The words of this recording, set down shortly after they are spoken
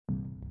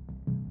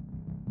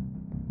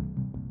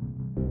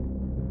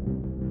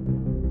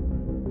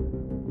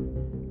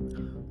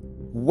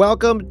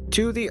Welcome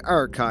to the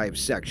archive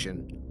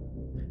section.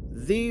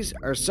 These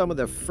are some of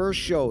the first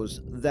shows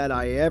that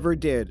I ever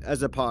did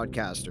as a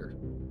podcaster.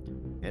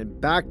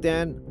 And back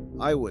then,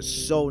 I was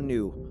so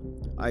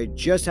new. I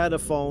just had a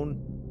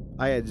phone.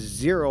 I had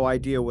zero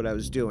idea what I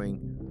was doing.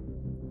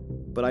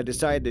 But I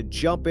decided to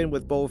jump in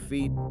with both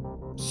feet,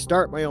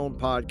 start my own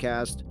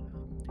podcast.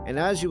 And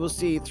as you will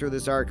see through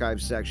this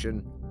archive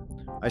section,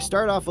 I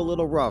start off a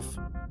little rough.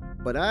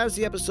 But as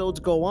the episodes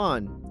go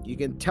on, you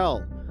can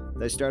tell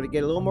I started to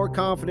get a little more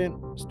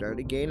confident, started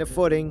to gain a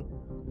footing,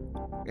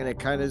 and it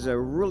kind of is a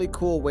really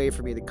cool way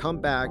for me to come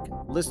back,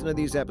 listen to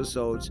these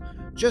episodes,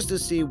 just to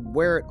see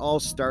where it all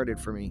started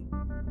for me,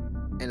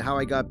 and how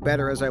I got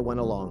better as I went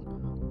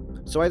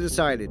along. So I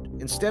decided,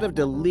 instead of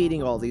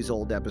deleting all these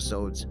old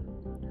episodes,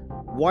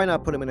 why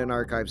not put them in an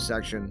archive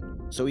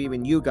section, so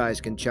even you guys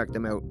can check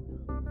them out,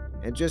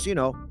 and just,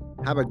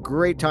 have a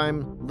great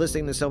time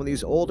listening to some of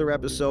these older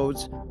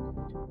episodes.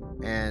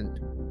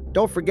 And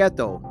don't forget,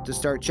 though, to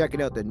start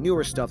checking out the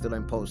newer stuff that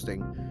I'm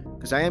posting,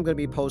 because I am going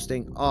to be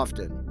posting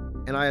often.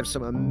 And I have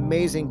some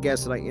amazing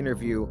guests that I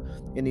interview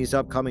in these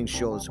upcoming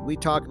shows. We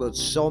talk about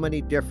so many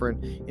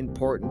different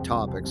important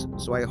topics.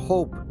 So I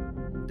hope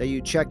that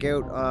you check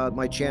out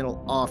my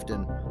channel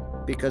often,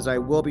 because I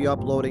will be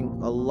uploading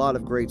a lot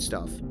of great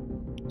stuff.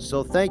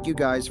 So thank you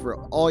guys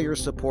for all your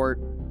support,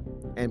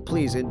 and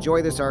please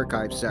enjoy this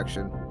archive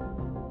section.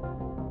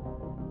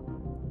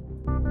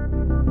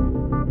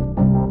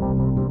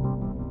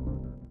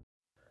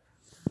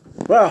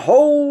 Well,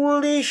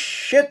 holy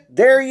shit,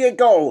 there you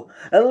go.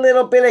 A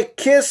little bit of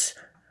Kiss.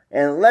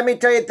 And let me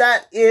tell you,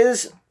 that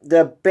is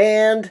the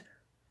band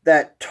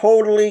that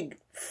totally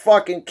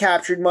fucking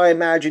captured my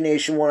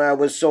imagination when I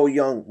was so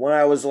young. When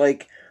I was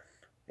like,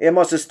 it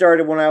must have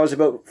started when I was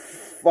about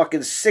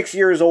fucking 6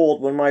 years old,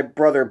 when my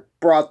brother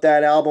brought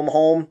that album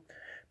home.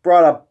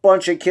 Brought a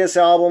bunch of Kiss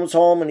albums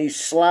home, and he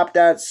slapped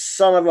that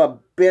son of a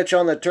bitch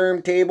on the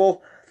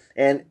turntable.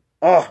 And,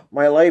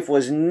 my life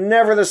was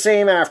never the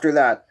same after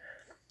that.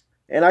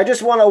 And I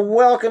just want to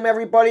welcome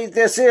everybody.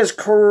 This is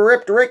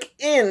Crypt Rick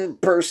in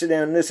person,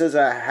 and this is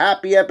a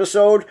happy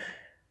episode.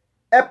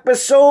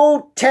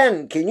 Episode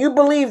 10. Can you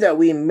believe that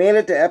we made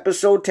it to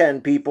episode 10,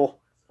 people?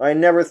 I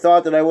never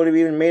thought that I would have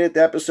even made it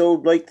to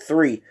episode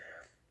 3.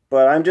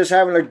 But I'm just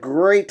having a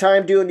great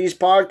time doing these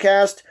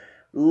podcasts.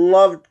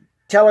 Love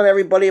telling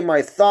everybody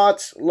my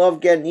thoughts.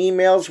 Love getting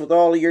emails with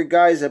all of your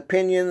guys'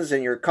 opinions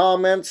and your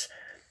comments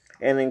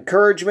and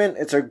encouragement.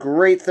 It's a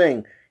great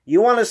thing. You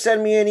want to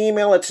send me an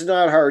email? It's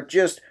not hard.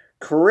 Just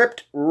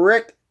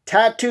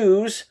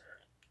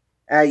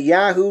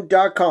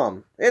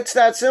cryptricktattoos@yahoo.com. It's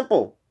that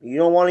simple. You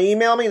don't want to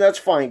email me? That's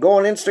fine. Go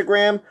on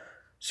Instagram,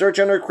 search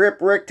under Crypt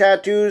Rick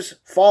Tattoos,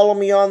 follow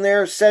me on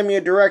there, send me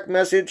a direct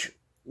message.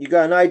 You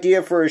got an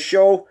idea for a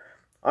show?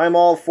 I'm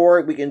all for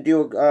it. We can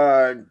do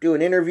an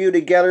interview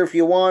together if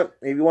you want.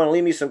 If you want to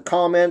leave me some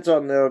comments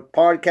on the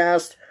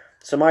podcast,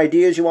 some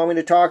ideas you want me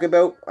to talk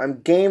about,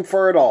 I'm game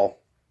for it all.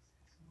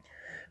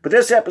 But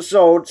this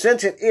episode,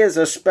 since it is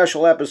a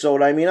special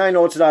episode, I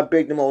know it's not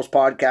big to most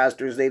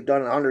podcasters. They've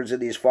done hundreds of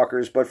these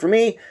fuckers. But for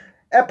me,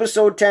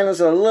 episode 10 is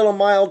a little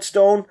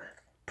milestone.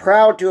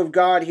 Proud to have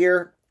got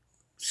here.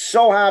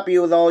 So happy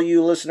with all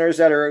you listeners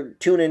that are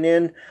tuning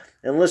in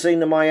and listening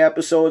to my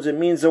episodes. It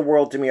means the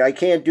world to me. I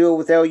can't do it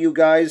without you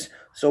guys.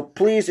 So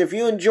please, if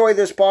you enjoy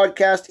this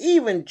podcast,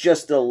 even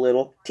just a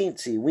little,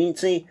 teensy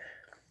weensy,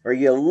 or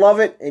you love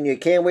it and you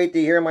can't wait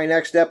to hear my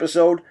next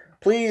episode,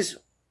 please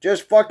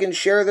just fucking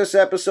share this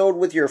episode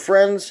with your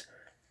friends.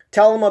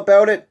 Tell them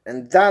about it.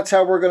 And that's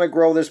how we're going to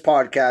grow this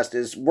podcast,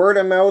 is word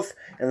of mouth.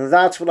 And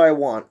that's what I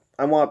want.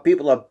 I want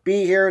people to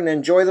be here and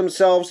enjoy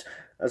themselves.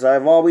 As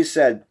I've always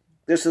said,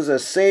 this is a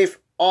safe,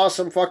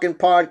 awesome fucking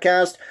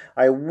podcast.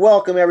 I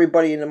welcome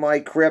everybody into my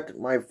crypt,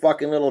 my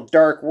fucking little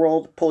dark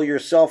world. Pull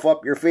yourself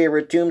up your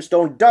favorite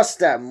tombstone. Dust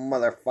that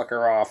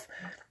motherfucker off.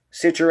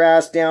 Sit your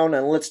ass down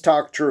and let's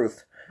talk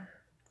truth.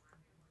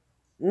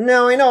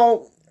 Now, I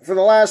know for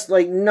the last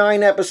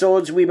 9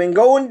 episodes, we've been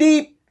going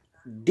deep.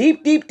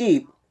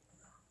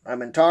 I've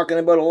been talking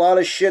about a lot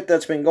of shit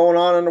that's been going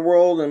on in the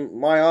world and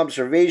my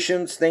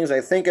observations, things I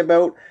think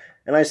about.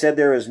 And I said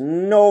there is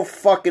no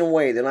fucking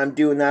way that I'm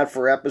doing that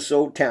for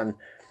episode 10.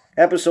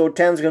 Episode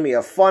 10 is going to be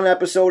a fun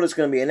episode. It's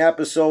going to be an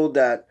episode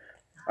that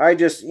I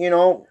just,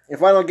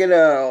 if I don't get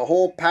a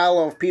whole pile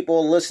of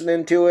people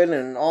listening to it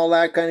and all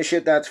that kind of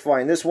shit, that's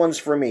fine. This one's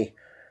for me.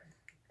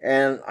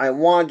 And I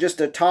want just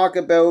to talk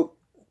about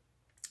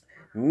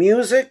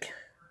music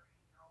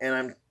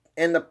and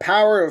the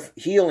power of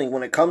healing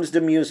when it comes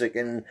to music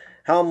and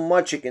how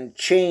much it can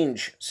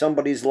change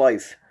somebody's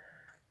life.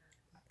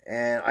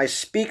 And I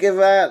speak of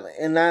that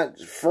in that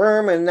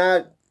firm and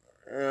that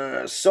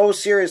so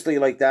seriously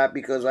like that,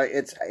 because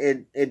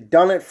it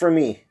done it for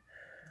me.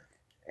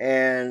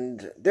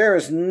 And there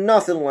is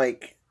nothing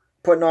like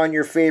putting on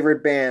your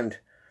favorite band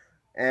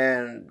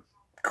and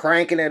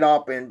cranking it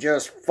up and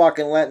just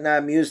fucking letting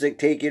that music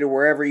take you to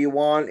wherever you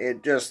want.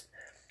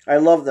 I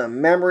love the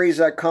memories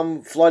that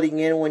come flooding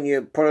in when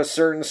you put a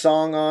certain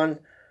song on.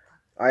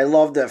 I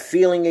love the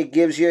feeling it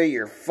gives you.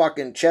 Your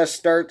fucking chest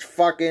starts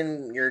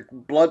fucking, your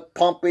blood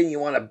pumping. You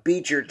want to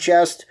beat your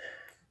chest.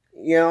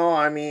 You know,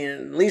 I mean,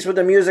 at least with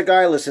the music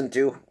I listen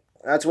to.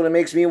 That's what it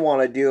makes me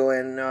want to do.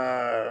 And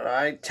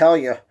I tell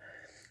you,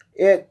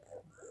 it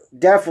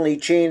definitely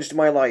changed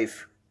my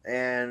life.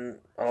 And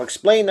I'll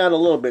explain that a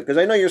little bit. Because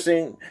I know you're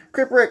saying,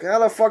 Crip Rick, how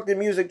the fuck did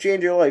music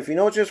change your life? You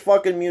know, it's just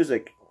fucking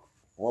music.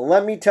 Well,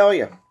 let me tell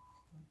you.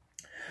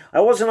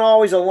 I wasn't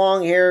always a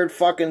long-haired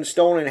fucking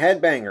stoning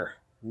headbanger.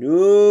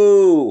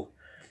 No.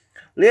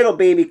 Little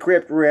baby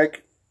Crip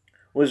Rick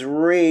was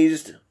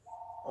raised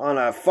on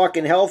a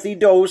fucking healthy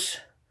dose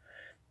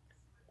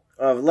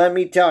of, let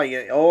me tell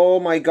you, oh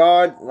my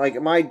God,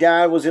 like my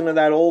dad was into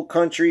that old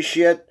country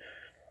shit,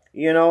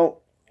 you know,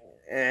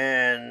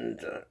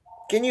 and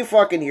can you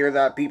fucking hear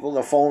that, people,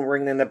 the phone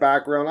ringing in the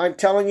background? I'm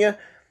telling you,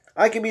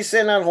 I could be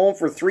sitting at home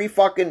for 3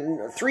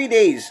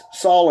 days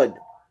solid,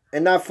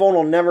 and that phone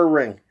will never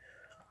ring.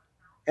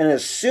 And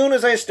as soon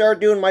as I start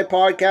doing my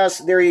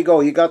podcast, there you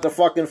go. You got the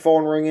fucking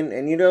phone ringing,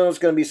 and you know it's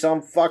going to be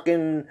some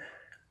fucking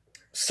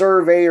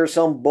survey or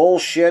some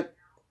bullshit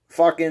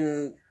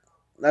fucking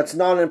that's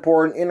not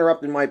important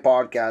interrupting my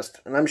podcast.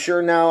 And I'm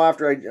sure now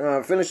after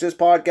I finish this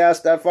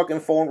podcast, that fucking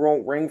phone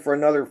won't ring for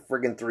another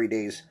friggin' 3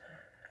 days.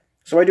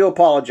 So I do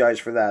apologize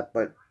for that.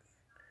 But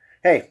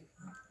hey,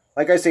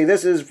 like I say,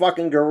 this is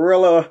fucking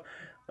guerrilla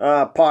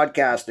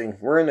podcasting.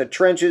 We're in the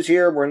trenches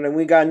here.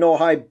 We got no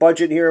high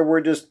budget here.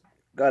 We're just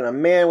got a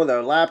man with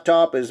a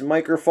laptop, his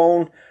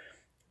microphone,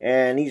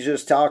 and he's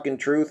just talking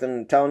truth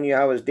and telling you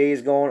how his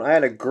day's going. I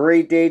had a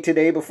great day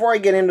today. Before I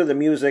get into the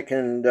music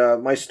and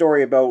my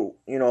story about,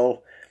 you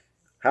know,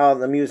 how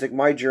the music,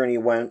 my journey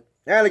went,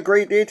 I had a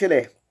great day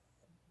today.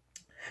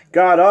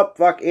 Got up,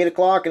 8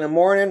 o'clock in the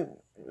morning.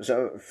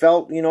 So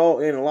felt, you know,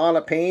 in a lot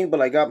of pain,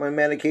 but I got my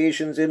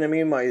medications into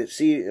me, my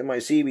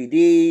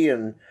CBD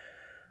and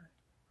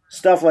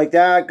stuff like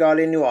that. Got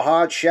into a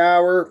hot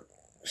shower,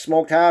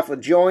 smoked half a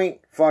joint,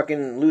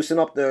 fucking loosen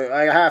up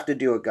I have to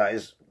do it,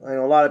 guys. I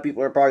know a lot of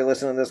people are probably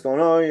listening to this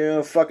going, oh, you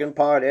know, fucking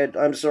pothead.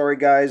 I'm sorry,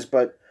 guys,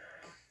 but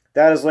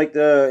that is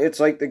it's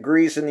like the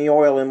grease and the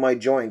oil in my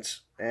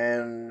joints.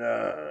 And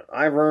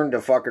I've earned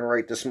the fucking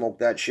right to smoke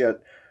that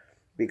shit.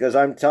 Because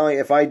I'm telling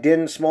you, if I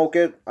didn't smoke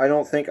it, I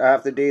don't think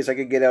half the days I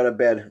could get out of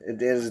bed.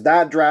 It is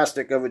that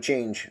drastic of a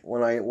change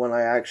when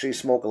I actually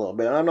smoke a little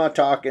bit. And I'm not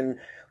talking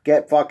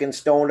get fucking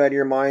stoned out of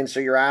your mind so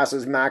your ass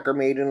is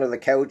macrame into the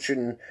couch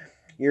and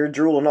you're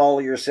drooling all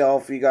of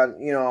yourself. You got,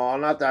 you know,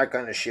 I'm not that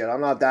kind of shit.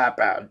 I'm not that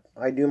bad.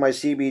 I do my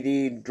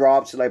CBD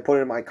drops that I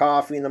put in my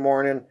coffee in the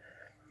morning.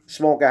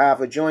 Smoke a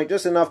half a joint,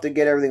 just enough to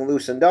get everything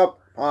loosened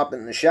up. Hop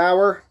in the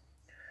shower.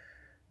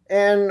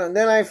 And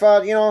then I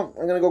thought, you know,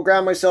 I'm going to go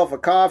grab myself a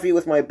coffee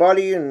with my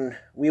buddy. And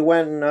we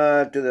went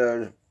to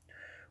the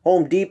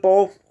Home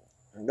Depot.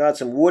 Got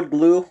some wood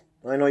glue.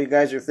 I know you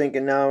guys are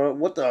thinking now,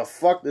 what the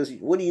fuck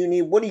what do you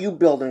need? What are you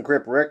building,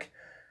 Crip Rick?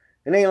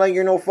 It ain't like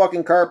you're no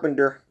fucking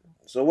carpenter.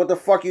 So what the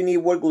fuck you need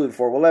wood glue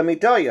for? Well, let me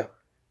tell you.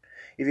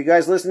 If you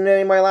guys listen to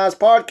any of my last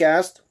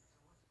podcast,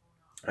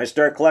 I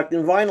start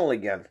collecting vinyl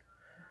again.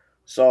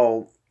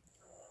 So,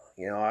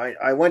 you know,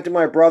 I went to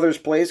my brother's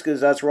place because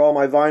that's where all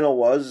my vinyl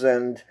was.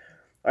 And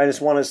I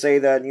just want to say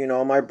that, you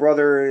know, my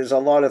brother is a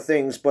lot of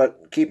things,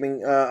 but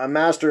keeping a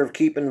master of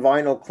keeping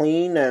vinyl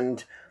clean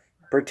and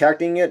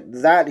protecting it,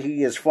 that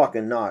he is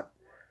fucking not.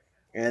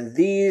 And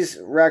these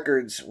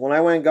records, when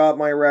I went and got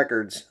my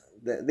records,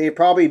 they've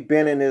probably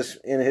been in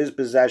his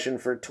possession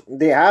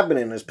they have been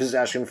in his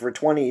possession for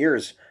 20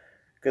 years.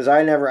 Because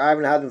I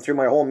haven't had them through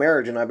my whole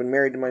marriage, and I've been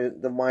married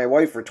to my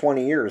wife for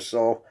 20 years.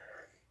 So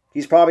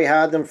he's probably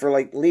had them for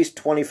like at least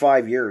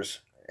 25 years.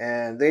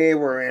 And they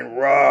were in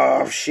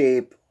rough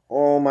shape.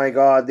 Oh my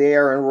God, they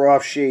are in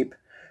rough shape.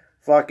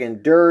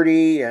 Fucking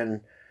dirty, and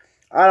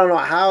I don't know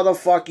how the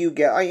fuck you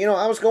get... You know,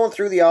 I was going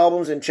through the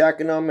albums and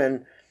checking them,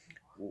 and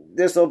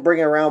this will bring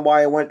it around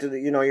why I went to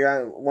you know,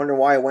 you're wondering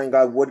why I went and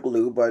got wood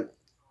glue, but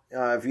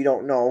if you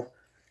don't know,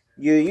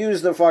 you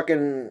use the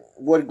fucking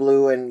wood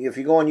glue, and if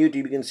you go on YouTube,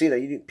 you can see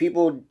that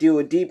people do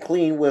a deep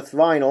clean with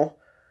vinyl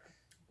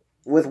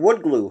with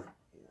wood glue.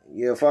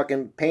 You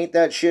fucking paint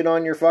that shit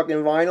on your fucking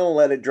vinyl,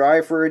 let it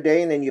dry for a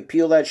day, and then you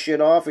peel that shit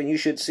off, and you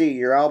should see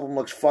your album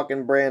looks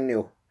fucking brand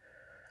new.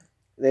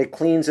 It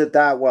cleans it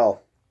that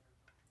well.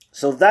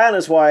 So that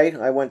is why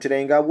I went today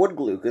and got wood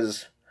glue,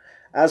 because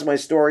as my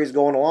story's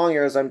going along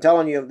here, as I'm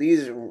telling you,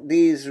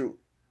 these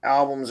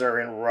albums are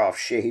in rough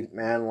shape,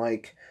 man.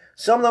 Like,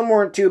 some of them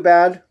weren't too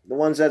bad. The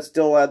ones that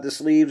still had the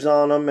sleeves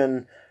on them,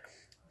 and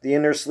the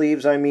inner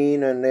sleeves, I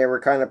mean, and they were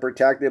kind of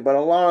protected. But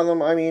a lot of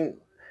them, I mean,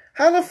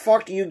 how the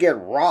fuck do you get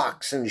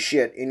rocks and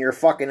shit in your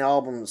fucking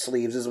album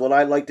sleeves is what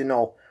I'd like to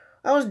know.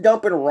 I was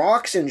dumping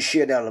rocks and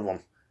shit out of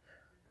them.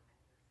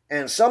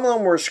 And some of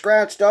them were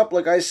scratched up.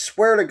 Like, I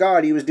swear to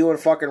God, he was doing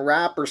fucking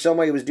rap, or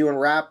somebody was doing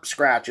rap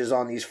scratches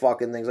on these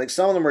fucking things. Like,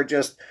 some of them are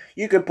just,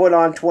 you could put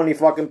on 20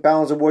 fucking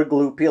pounds of wood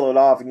glue, peel it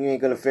off, and you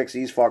ain't gonna fix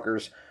these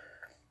fuckers.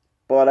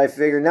 But I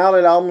figure now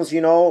that albums,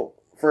 you know,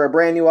 for a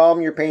brand new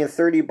album, you're paying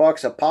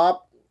 $30 a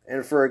pop.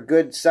 And for a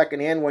good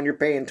second hand one, you're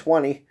paying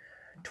 20,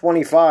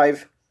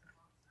 25.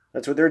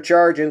 That's what they're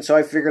charging, so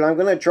I figured I'm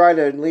going to try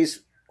to, at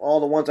least all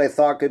the ones I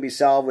thought could be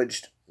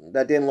salvaged,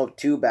 that didn't look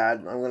too bad,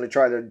 I'm going to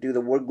try to do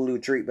the wood glue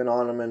treatment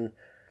on them and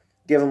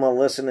give them a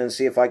listen and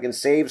see if I can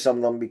save some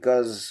of them,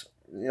 because,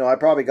 you know, I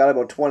probably got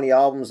about 20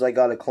 albums I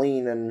got to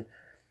clean, and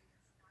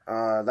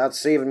that's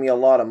saving me a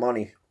lot of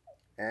money.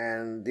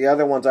 And the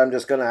other ones I'm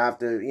just going to have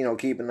to, you know,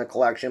 keep in the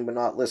collection but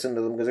not listen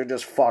to them because they're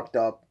just fucked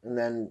up, and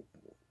then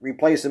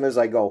replace them as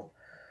I go.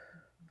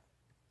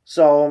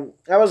 So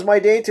that was my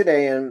day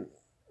today, and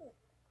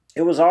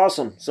it was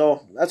awesome.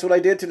 So that's what I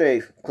did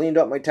today. Cleaned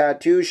up my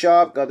tattoo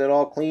shop, got it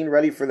all clean,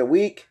 ready for the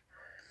week.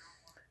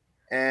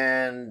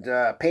 And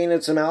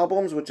painted some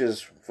albums, which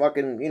is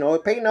fucking, you know,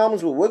 painting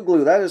albums with wood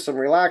glue, that is some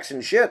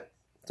relaxing shit.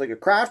 It's like a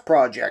craft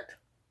project.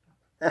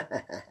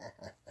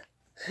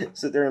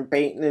 Sit there and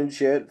painting and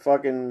shit,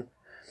 fucking.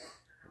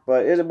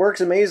 But it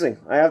works amazing.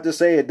 I have to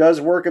say, it does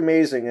work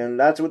amazing. And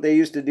that's what they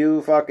used to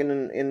do, fucking,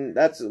 and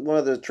that's one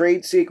of the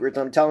trade secrets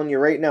I'm telling you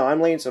right now.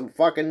 I'm laying some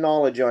fucking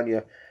knowledge on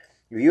you.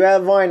 If you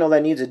have vinyl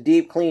that needs a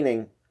deep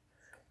cleaning,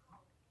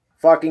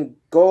 fucking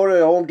go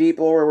to Home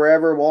Depot or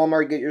wherever,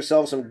 Walmart, get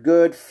yourself some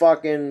good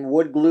fucking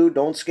wood glue.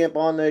 Don't skimp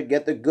on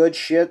get the good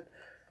shit.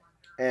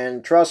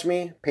 And trust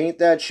me, paint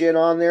that shit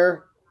on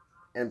there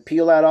and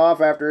peel that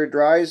off after it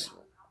dries.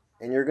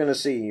 And you're going to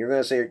see. You're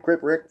going to say,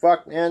 Crip Rick,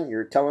 fuck, man,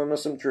 you're telling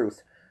us some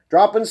truth.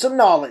 Dropping some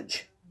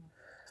knowledge.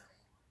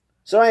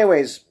 So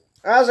anyways,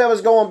 as I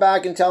was going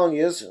back and telling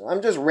you this,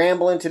 I'm just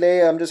rambling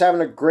today. I'm just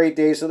having a great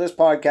day. So this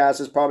podcast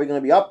is probably going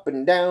to be up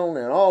and down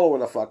and all over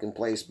the fucking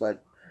place.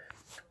 But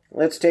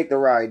let's take the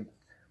ride.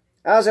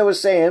 As I was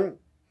saying,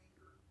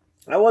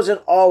 I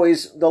wasn't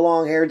always the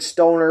long-haired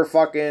stoner,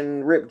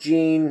 fucking ripped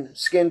jean,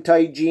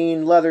 skin-tight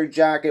jean, leather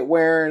jacket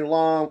wearing,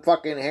 long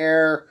fucking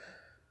hair,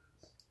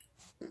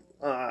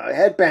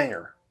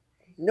 headbanger.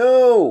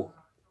 No!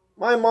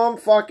 My mom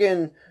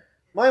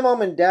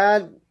and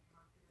dad,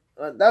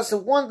 that's the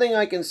one thing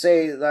I can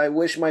say that I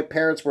wish my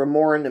parents were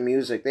more into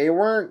music. They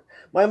weren't.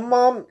 My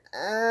mom,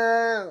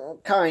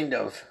 kind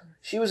of.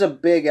 She was a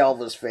big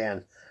Elvis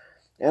fan.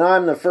 And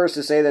I'm the first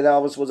to say that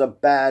Elvis was a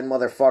bad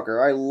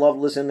motherfucker. I loved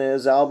listening to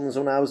his albums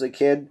when I was a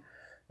kid.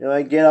 You know,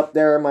 I'd get up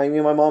there, me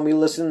and my mom, be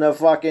listening to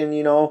fucking,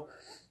 you know,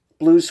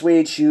 blue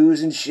suede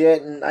shoes and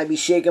shit, and I'd be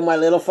shaking my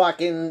little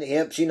fucking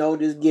hips, you know,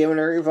 just giving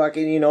her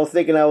fucking, you know,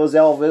 thinking I was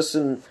Elvis.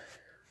 And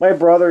my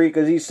brother,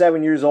 because he's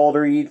 7 years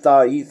older, he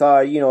thought,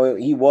 you know,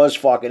 he was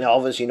fucking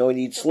Elvis, you know, and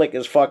he'd slick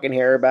his fucking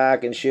hair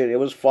back and shit. It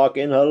was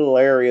fucking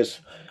hilarious.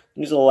 I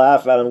used to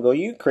laugh at him and go,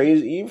 you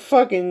crazy,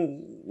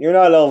 you're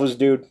not Elvis,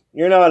 dude.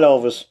 You're not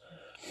Elvis.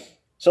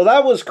 So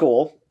that was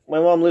cool. My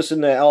mom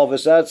listened to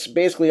Elvis. That's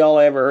basically all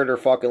I ever heard her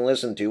fucking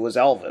listen to was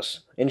Elvis.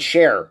 And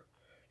Cher.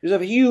 She was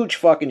a huge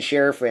fucking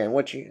Cher fan,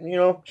 which, you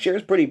know,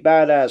 Cher's pretty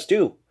badass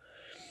too.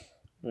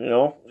 You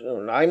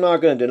know, I'm not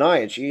going to deny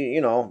it. She,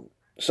 you know,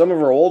 some of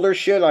her older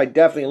shit I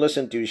definitely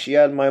listened to. She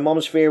had my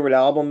mom's favorite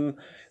album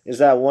is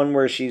that one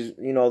where she's,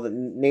 you know, the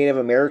Native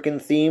American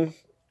theme.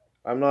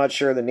 I'm not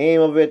sure the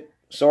name of it.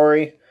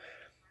 Sorry.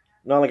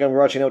 Not like I'm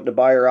rushing out to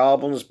buy her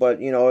albums,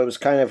 but, you know, it was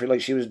kind of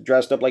like she was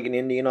dressed up like an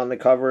Indian on the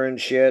cover and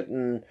shit,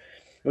 and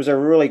it was a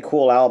really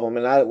cool album,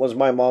 and that was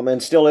my mom,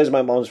 and still is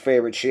my mom's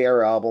favorite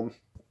Cher album.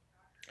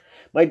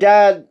 My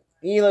dad,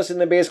 he listened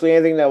to basically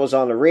anything that was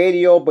on the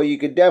radio, but you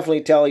could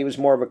definitely tell he was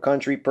more of a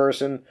country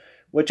person,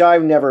 which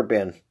I've never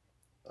been.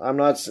 I'm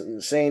not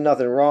saying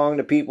nothing wrong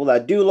to people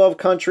that do love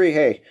country.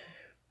 Hey,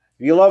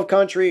 if you love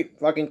country,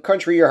 fucking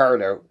country your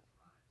heart out.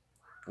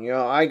 You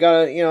know, I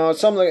gotta, you know,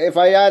 something, if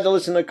I had to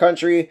listen to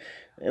country,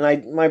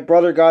 and my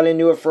brother got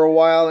into it for a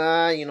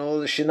while, you know,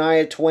 the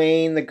Shania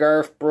Twain, the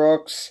Garth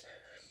Brooks,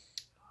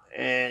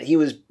 and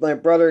my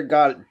brother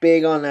got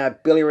big on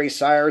that Billy Ray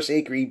Cyrus,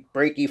 Achy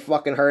Breaky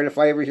fucking Heart. If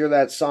I ever hear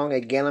that song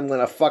again, I'm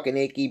gonna fucking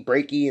achy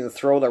breaky and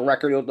throw the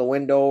record out the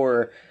window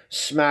or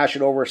smash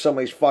it over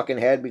somebody's fucking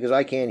head because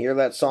I can't hear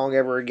that song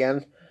ever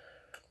again.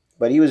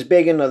 But he was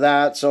big into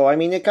that, so, I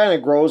mean, it kind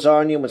of grows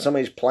on you when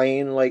somebody's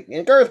playing, like,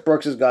 and Garth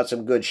Brooks has got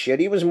some good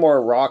shit. He was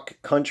more rock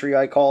country,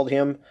 I called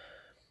him.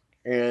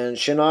 And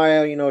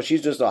Shania, you know,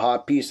 she's just a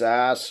hot piece of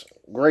ass.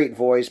 Great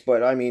voice,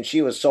 but, I mean,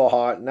 she was so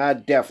hot, and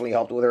that definitely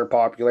helped with her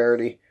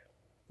popularity.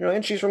 You know,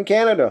 and she's from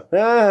Canada.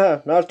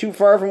 Not too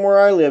far from where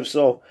I live,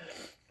 so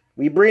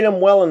we breed them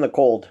well in the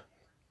cold.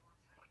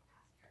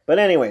 But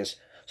anyways,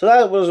 so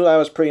that was what I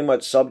was pretty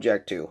much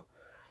subject to.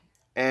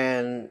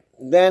 And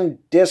then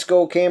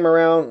disco came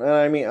around, and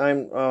I mean,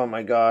 oh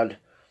my god.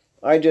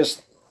 I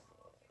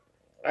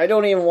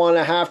don't even want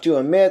to have to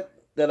admit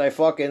that I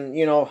fucking,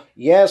 you know,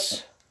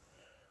 yes,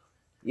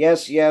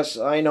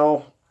 I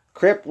know,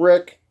 Crip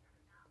Rick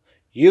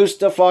used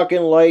to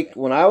fucking like,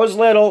 when I was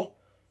little,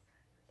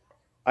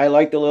 I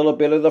liked a little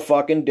bit of the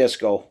fucking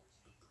disco.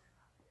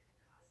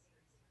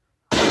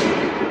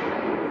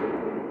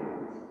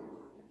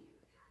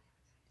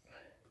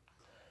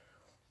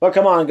 But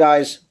come on,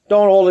 guys,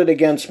 don't hold it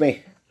against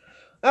me.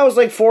 I was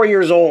like 4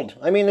 years old.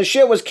 I mean, the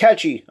shit was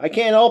catchy. I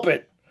can't help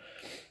it.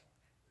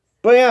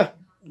 But yeah,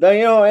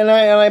 you know, and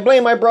I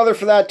blame my brother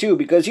for that too,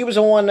 because he was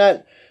the one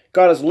that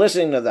got us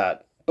listening to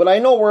that. but I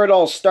know where it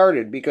all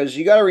started, because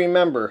you got to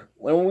remember,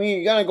 when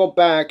we got to go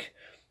back,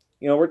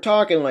 we're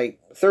talking like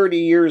 30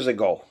 years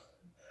ago.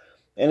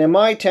 And in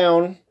my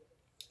town,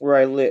 where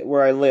I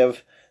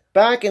live,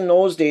 back in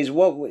those days,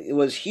 what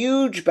was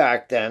huge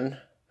back then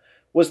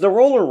was the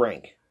roller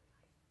rink.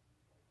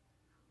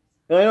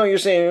 And I know you're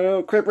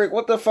saying, Crip Rick,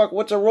 what the fuck,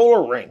 what's a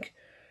roller rink?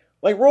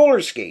 Like roller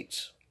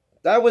skates.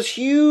 That was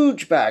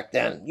huge back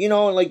then.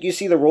 Like you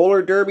see the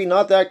roller derby,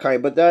 not that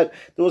kind, but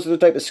those are the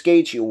type of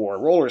skates you wore,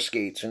 roller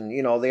skates. And,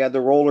 they had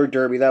the roller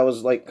derby. That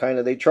was like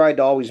they tried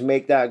to always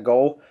make that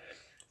go.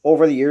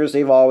 Over the years,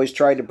 they've always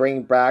tried to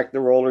bring back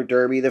the roller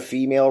derby, the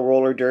female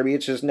roller derby.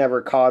 It's just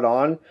never caught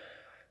on.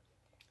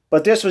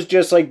 But this was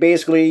just like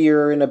basically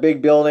you're in a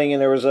big building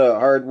and there was a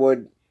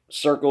hardwood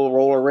circle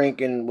roller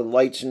rink and with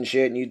lights and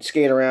shit, and you'd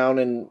skate around,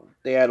 and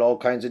they had all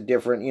kinds of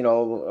different,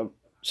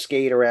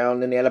 skate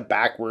around, and they had a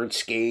backward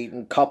skate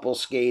and couple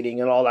skating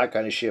and all that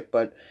kind of shit.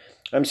 But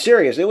I'm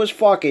serious, it was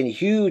fucking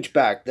huge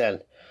back then.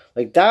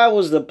 Like, that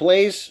was the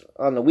place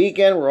on the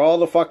weekend where all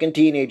the fucking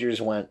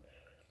teenagers went.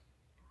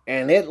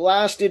 And it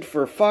lasted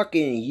for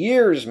fucking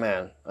years,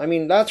 man. I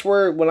mean, that's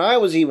where, when I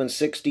was even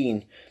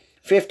 16,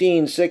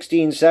 15,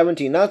 16,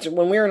 17, that's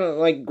when we were in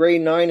like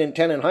grade 9 and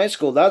 10 in high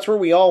school, that's where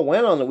we all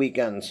went on the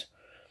weekends.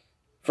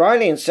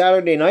 Friday and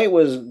Saturday night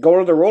was go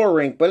to the roller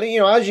rink. But,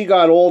 as you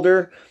got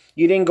older,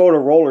 you didn't go to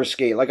roller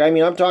skate. Like,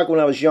 I'm talking when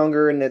I was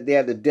younger and they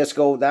had the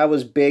disco. That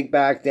was big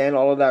back then.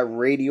 All of that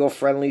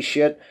radio-friendly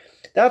shit.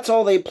 That's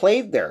all they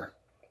played there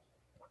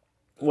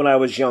when I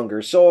was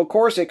younger. So, of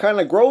course, it kind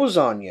of grows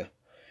on you.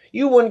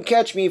 You wouldn't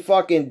catch me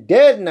fucking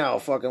dead now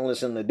fucking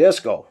listening to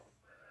disco.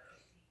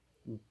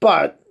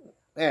 But,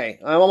 hey,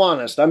 I'm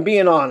honest. I'm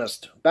being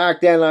honest. Back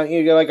then,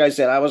 like I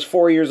said, I was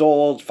 4 years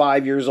old,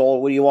 5 years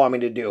old. What do you want me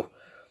to do?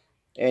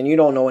 And you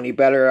don't know any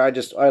better.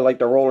 I like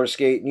to roller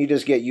skate, and you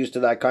just get used to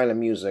that kind of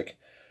music.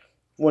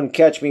 Wouldn't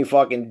catch me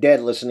fucking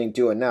dead listening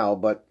to it now,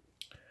 but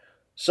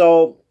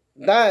so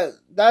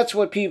that's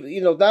what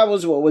people, that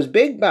was what was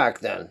big back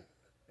then.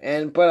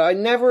 But I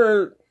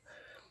never,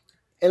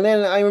 and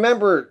then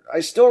I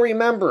still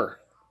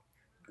remember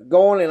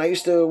going, and I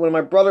used to, when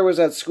my brother was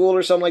at school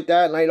or something like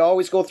that, and I'd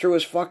always go through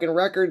his fucking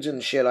records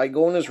and shit. I'd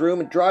go in his room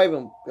and drive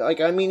him.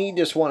 He'd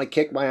just want to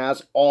kick my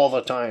ass all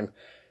the time.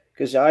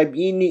 Because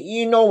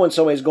when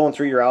somebody's going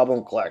through your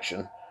album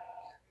collection.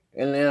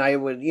 And then I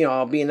would,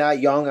 being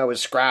that young, I would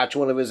scratch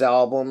one of his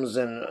albums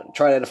and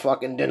try to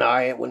fucking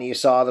deny it when he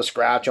saw the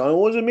scratch on it.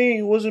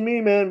 It wasn't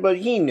me, man. But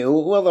he knew.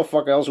 Who the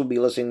fuck else would be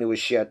listening to his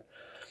shit?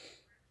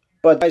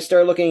 But I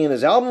started looking in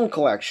his album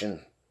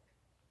collection.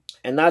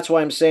 And that's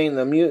why I'm saying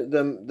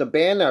the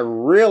band that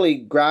really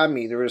grabbed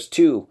me, there was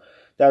two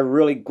that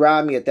really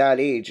grabbed me at that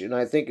age. And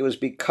I think it was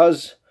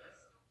because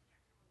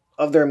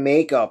of their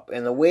makeup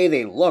and the way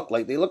they look.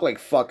 Like, they look like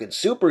fucking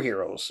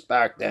superheroes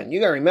back then. You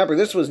gotta remember,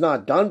 this was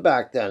not done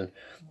back then.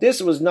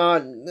 This was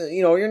not,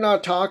 you're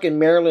not talking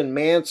Marilyn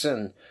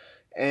Manson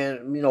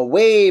and,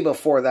 way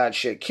before that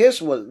shit. Kiss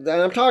was, and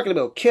I'm talking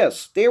about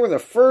Kiss. They were the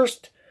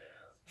first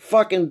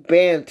fucking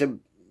band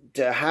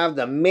to have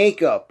the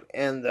makeup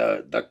and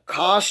the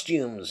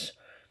costumes.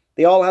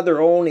 They all had their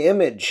own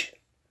image.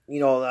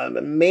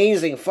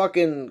 Amazing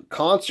fucking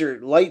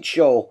concert light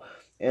show.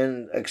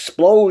 And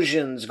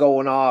explosions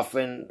going off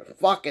and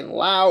fucking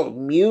loud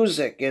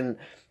music. And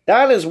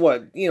that is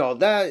what,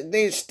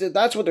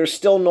 that's what they're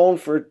still known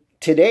for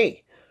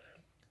today.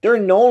 They're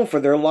known for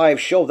their live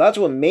show. That's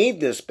what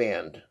made this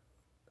band.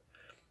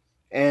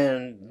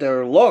 And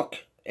their look.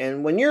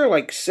 And when you're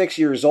like 6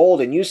 years old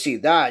and you see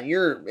that,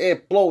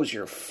 it blows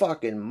your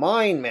fucking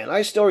mind, man.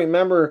 I still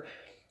remember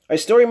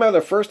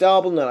the first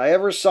album that I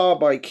ever saw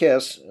by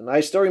Kiss. And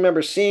I still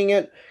remember seeing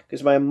it.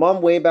 Because my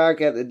mom, way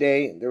back at the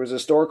day, there was a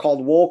store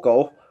called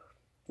Woolco,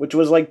 which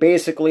was like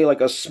basically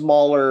like a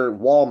smaller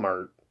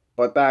Walmart.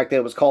 But back then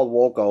it was called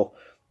Woolco.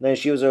 And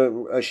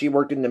then she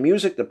worked in the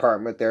music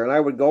department there. And I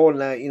would go and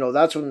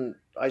that's when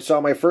I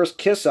saw my first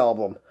Kiss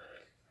album,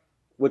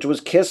 which was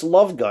Kiss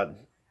Love Gun.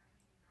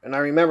 And I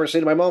remember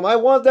saying to my mom, I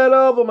want that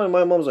album. And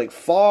my mom was like,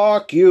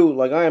 fuck you.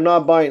 Like, I am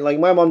not buying. Like,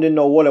 my mom didn't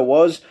know what it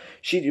was.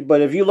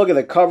 But if you look at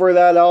the cover of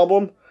that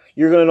album,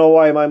 you're going to know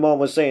why my mom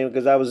was saying,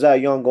 because I was that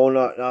young going,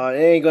 no, it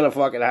ain't going to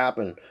fucking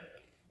happen.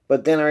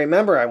 But then I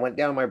remember I went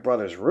down to my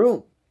brother's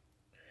room.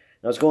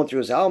 And I was going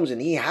through his albums,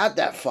 and he had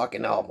that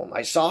fucking album.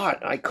 I saw it,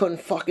 and I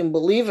couldn't fucking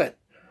believe it.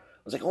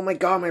 I was like, oh my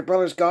God, my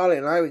brother's got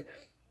it. And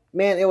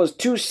man, it was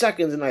 2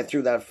 seconds, and I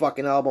threw that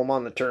fucking album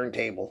on the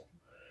turntable.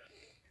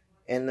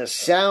 And the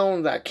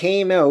sound that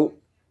came out,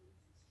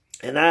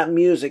 and that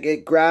music,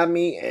 it grabbed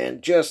me,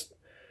 and just,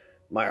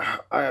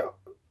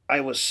 I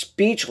was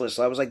speechless.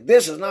 I was like,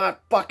 this is not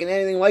fucking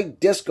anything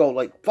like disco.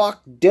 Like,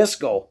 fuck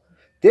disco.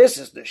 This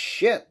is the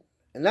shit.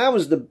 And that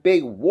was the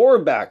big war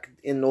back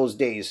in those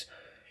days.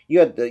 You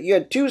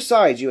had two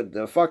sides. You had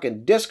the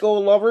fucking disco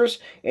lovers,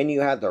 and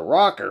you had the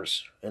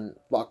rockers. And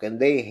fucking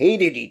they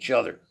hated each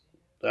other.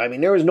 I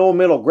mean, there was no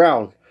middle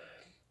ground.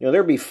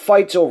 There'd be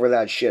fights over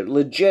that shit.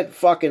 Legit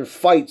fucking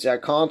fights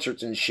at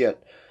concerts and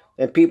shit.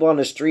 And people on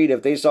the street,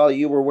 if they saw that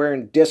you were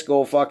wearing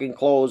disco fucking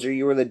clothes or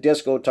you were the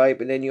disco type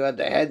and then you had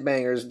the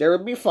headbangers, there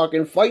would be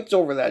fucking fights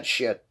over that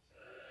shit.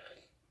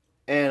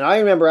 And I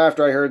remember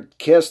after I heard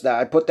Kiss that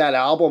I put that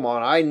album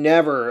on, I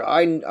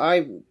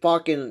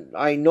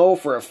know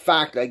for a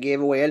fact I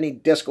gave away any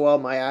disco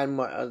album I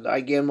had. I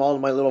gave them all to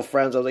my little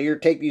friends. I was like, here,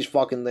 take these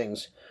fucking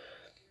things.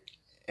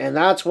 And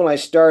that's when I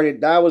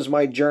started. That was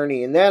my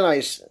journey. And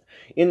then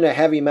into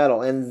heavy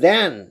metal. And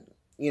then,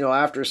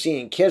 after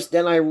seeing Kiss,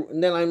 then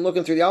I'm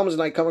looking through the albums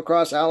and I come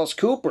across Alice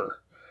Cooper.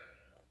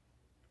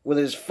 With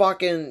his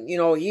fucking,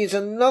 he's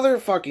another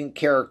fucking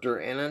character.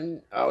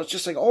 And I was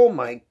just like, oh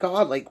my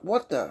God, like,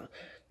 what the?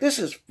 This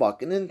is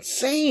fucking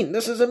insane.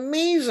 This is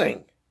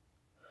amazing.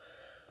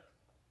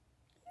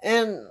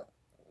 And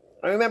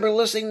I remember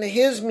listening to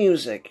his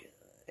music.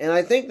 And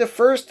I think the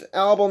first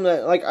album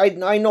that, like,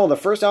 I know the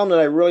first album that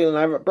I really, and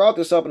I brought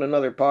this up in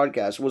another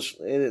podcast, was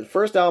the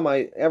first album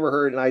I ever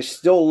heard, and I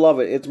still love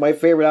it. It's my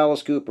favorite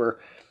Alice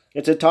Cooper.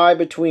 It's a tie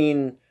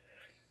between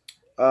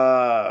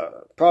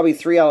probably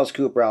 3 Alice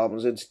Cooper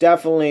albums. It's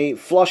definitely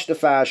Flush to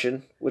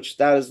Fashion, which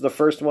that is the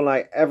first one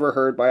I ever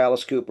heard by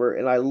Alice Cooper,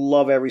 and I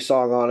love every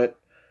song on it.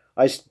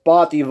 I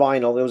bought the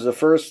vinyl. It was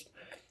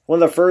one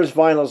of the first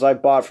vinyls I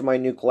bought for my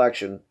new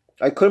collection.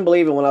 I couldn't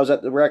believe it when I was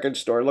at the record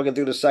store looking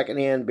through the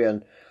secondhand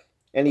bin,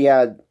 and he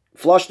had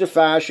Flush to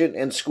Fashion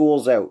and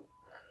School's Out.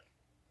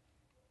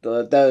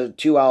 The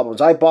 2 albums.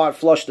 I bought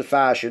Flush to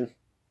Fashion.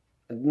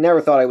 I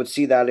never thought I would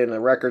see that in a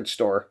record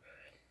store.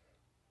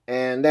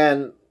 And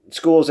then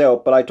School's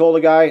Out, but I told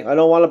the guy I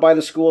don't want to buy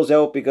the School's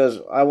Out because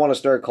I want to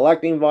start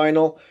collecting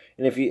vinyl.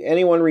 And if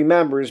anyone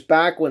remembers,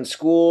 back when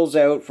School's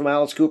Out from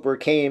Alice Cooper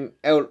came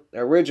out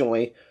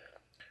originally,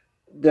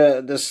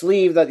 the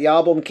sleeve that the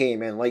album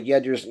came in, like you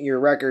had your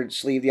record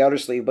sleeve, the outer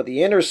sleeve, but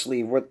the inner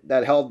sleeve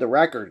that held the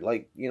record,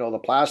 like the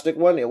plastic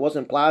one, it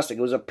wasn't plastic,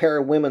 it was a pair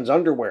of women's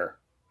underwear.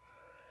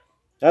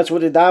 That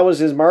was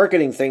his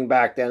marketing thing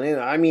back then. And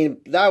I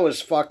mean, that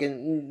was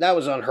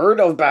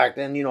unheard of back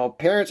then.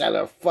 Parents had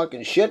a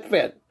fucking shit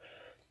fit.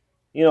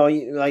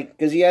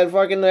 Because he had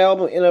fucking the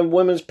album in a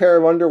women's pair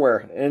of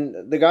underwear.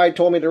 And the guy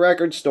told me at the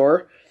record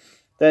store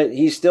that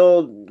he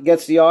still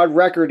gets the odd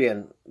record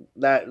in,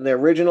 that the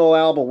original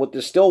album with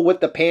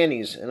the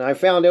panties. And I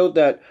found out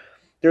that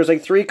there's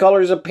like 3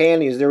 colors of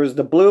panties. There was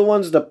the blue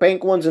ones, the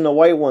pink ones, and the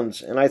white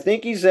ones. And I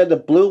think he said the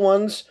blue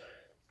ones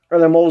are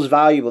the most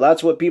valuable.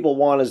 That's what people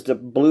want, is the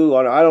blue.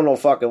 I don't know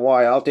fucking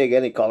why. I'll take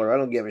any color. I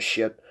don't give a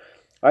shit.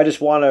 I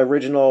just want an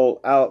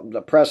original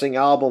the pressing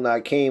album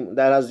that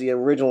has the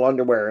original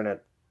underwear in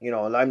it,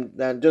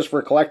 and just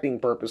for collecting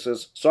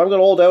purposes. So I'm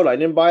gonna hold out. I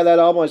didn't buy that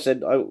album. I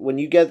said, when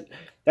you get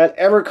that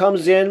ever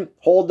comes in,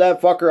 hold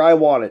that fucker. I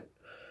want it.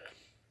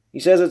 He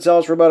says it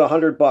sells for about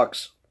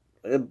 $100.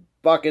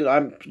 Fucking,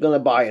 I'm gonna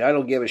buy it. I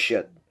don't give a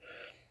shit.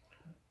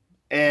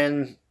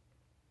 And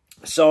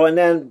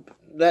then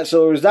there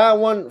was that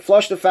one,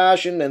 Flush to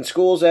Fashion, then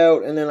School's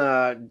Out, and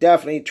then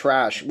definitely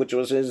Trash, which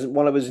was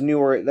one of his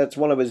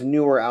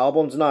newer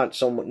albums. Not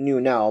so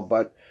new now,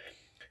 but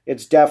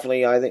it's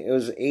definitely, I think it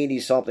was 80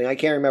 something. I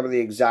can't remember the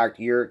exact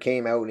year it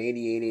came out,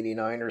 88,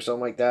 89 or something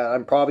like that.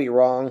 I'm probably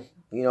wrong.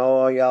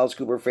 All you Alice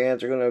Cooper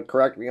fans are going to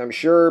correct me, I'm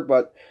sure,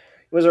 but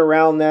it was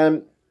around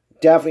then.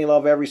 Definitely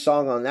love every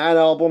song on that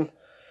album.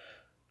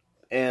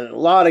 And a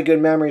lot of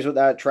good memories with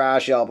that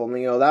Trash album.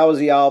 That was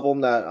the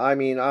album that, I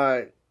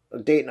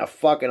was dating a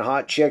fucking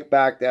hot chick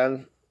back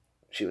then.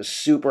 She was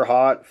super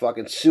hot,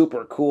 fucking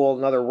super cool,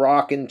 another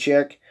rockin'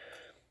 chick.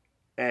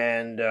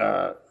 And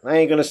I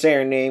ain't going to say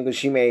her name because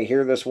she may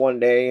hear this one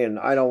day, and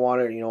I don't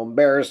want to,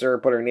 embarrass her,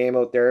 put her name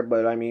out there.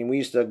 But, we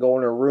used to go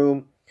in her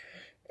room,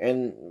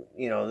 and,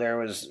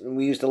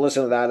 we used to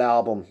listen to that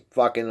album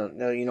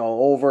fucking,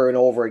 over and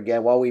over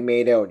again while we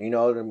made out.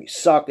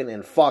 Sucking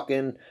and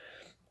fucking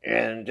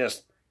and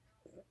just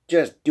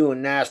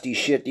doing nasty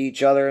shit to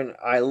each other. And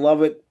I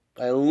love it.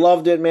 I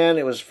loved it, man.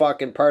 It was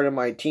fucking part of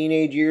my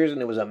teenage years,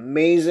 and it was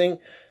amazing.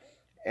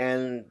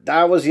 And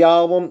that was the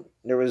album.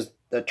 There was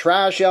the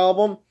Trash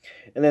album,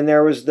 and then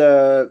there was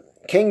the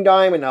King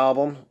Diamond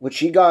album,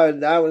 which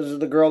that was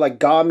the girl that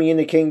got me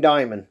into King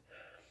Diamond.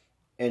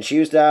 And she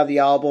used to have the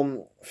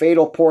album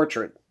Fatal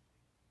Portrait.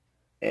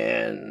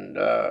 And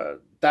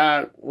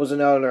that was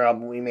another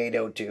album we made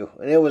out to.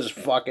 And it was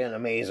fucking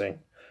amazing.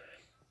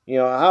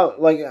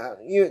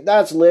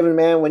 That's living,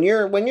 man. When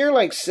you're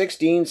like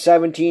 16,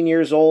 17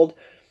 years old,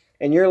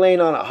 and you're laying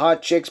on a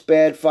hot chick's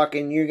bed,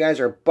 fucking, you guys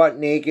are butt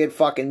naked,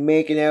 fucking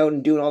making out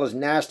and doing all this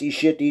nasty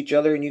shit to each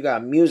other, and you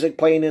got music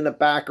playing in the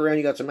background,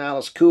 you got some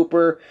Alice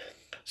Cooper,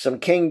 some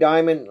King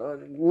Diamond.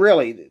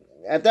 Really,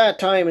 at that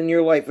time in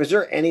your life, is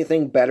there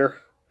anything better?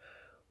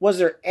 Was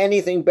there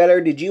anything better?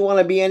 Did you want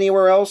to be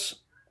anywhere else?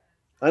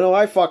 I know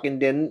I fucking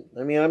didn't.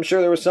 I'm sure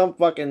there was some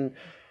fucking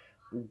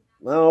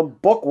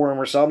bookworm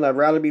or something that'd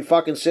rather be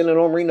fucking sitting at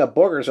home reading a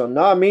book or something.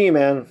 Not me,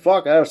 man.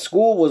 Fuck,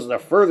 school was the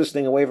furthest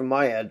thing away from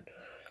my head.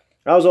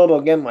 I was all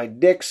about getting my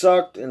dick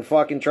sucked and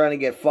fucking trying to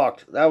get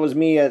fucked. That was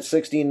me at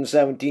 16 and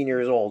 17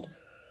 years old.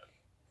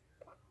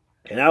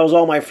 And that was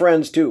all my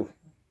friends, too.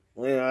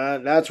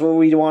 That's what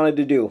we wanted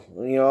to do.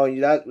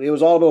 That it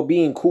was all about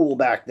being cool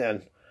back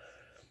then.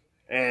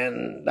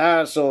 And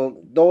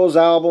so those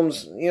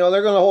albums,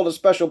 they're going to hold a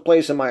special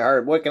place in my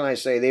heart. What can I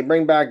say? They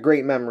bring back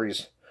great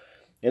memories.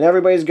 And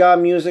everybody's got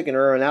music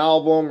or an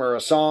album or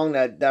a song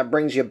that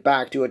brings you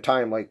back to a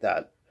time like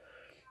that.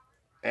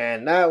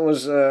 And that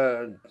was,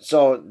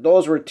 so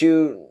those were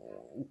two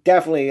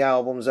definitely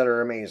albums that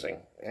are amazing.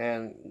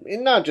 And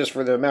not just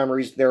for the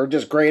memories, they were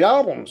just great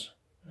albums.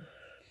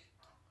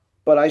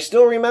 But I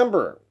still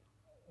remember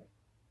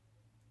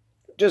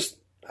just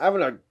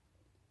having a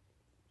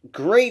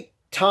great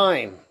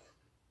time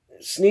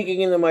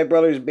sneaking into my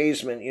brother's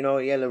basement. He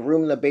had a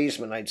room in the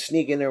basement. I'd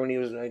sneak in there when he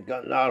was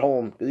not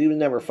home, because he was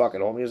never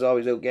fucking home. He was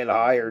always out getting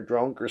high or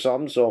drunk or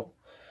something. So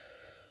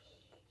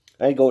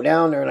I'd go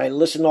down there and I'd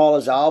listen to all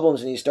his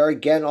albums, and he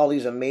started getting all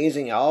these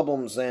amazing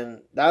albums,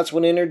 and that's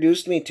what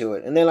introduced me to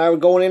it. And then I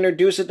would go and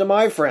introduce it to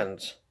my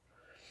friends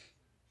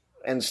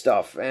and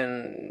stuff,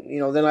 and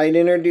then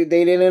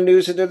they'd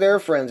introduce it to their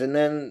friends, and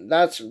then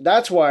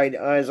that's why,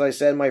 as I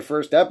said in my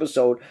first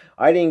episode,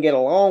 I didn't get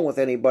along with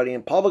anybody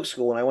in public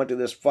school, and I went to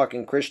this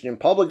fucking Christian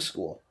public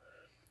school.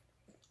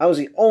 I was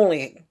the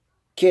only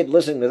kid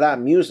listening to that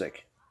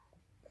music.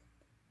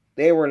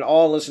 They were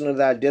all listening to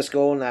that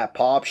disco and that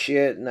pop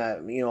shit and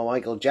that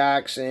Michael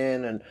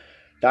Jackson and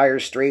Dire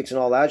Straits and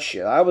all that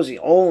shit. I was the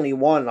only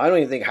one. I don't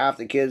even think half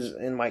the kids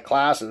in my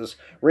classes,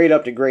 right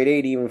up to grade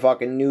 8, even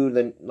fucking knew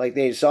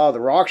they saw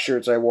the rock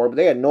shirts I wore, but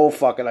they had no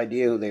fucking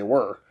idea who they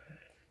were.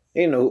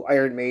 They didn't know who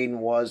Iron Maiden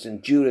was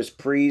and Judas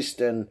Priest,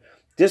 and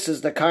this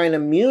is the kind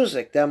of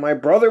music that my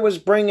brother was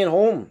bringing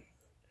home.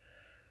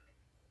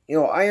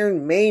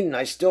 Iron Maiden,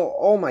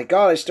 oh my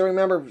God, I still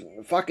remember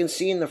fucking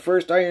seeing the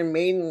first Iron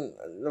Maiden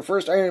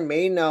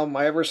album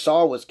I ever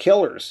saw was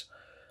Killers,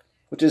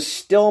 which is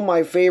still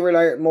my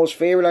most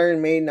favorite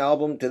Iron Maiden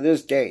album to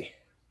this day.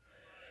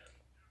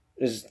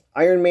 Is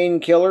Iron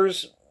Maiden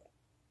Killers.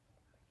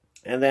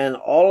 And then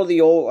all of the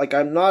old,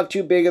 I'm not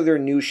too big of their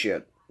new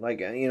shit.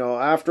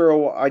 After a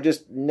while, I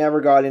just never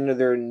got into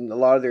a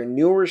lot of their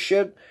newer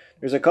shit.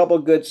 There's a couple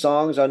good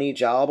songs on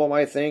each album,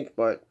 I think,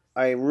 but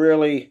I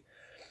really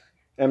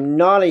am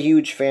not a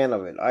huge fan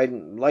of it. I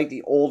like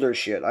the older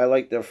shit. I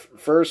like the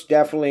first,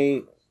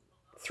 definitely,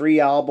 3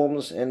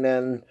 albums, and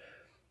then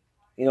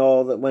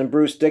when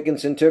Bruce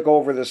Dickinson took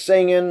over the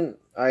singing,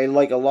 I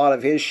like a lot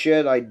of his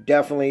shit. I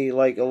definitely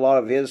like a lot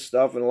of his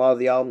stuff and a lot of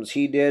the albums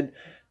he did.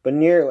 But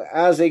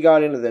as they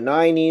got into the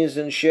 90s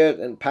and shit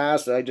and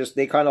past,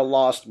 they kind of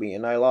lost me,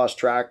 and I lost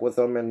track with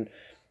them, and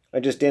I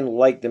just didn't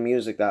like the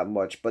music that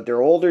much. But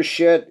their older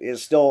shit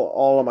is still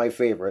all of my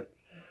favorite.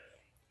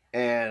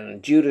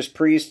 And Judas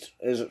Priest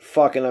is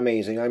fucking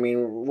amazing. I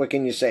mean, what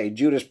can you say?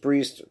 Judas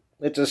Priest,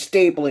 it's a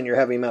staple in your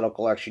heavy metal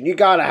collection. You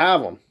gotta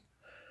have them.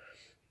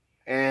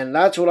 And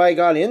that's what I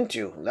got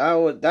into.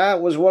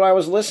 That was what I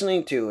was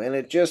listening to. And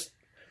it just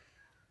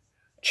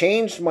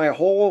changed my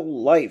whole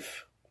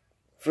life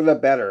for the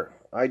better.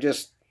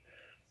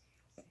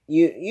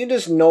 You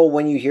just know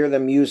when you hear the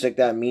music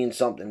that means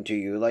something to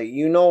you.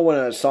 When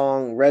a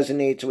song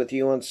resonates with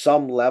you on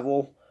some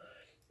level.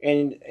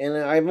 And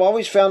I've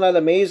always found that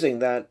amazing,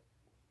 that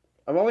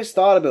I've always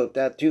thought about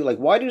that too.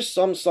 Why do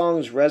some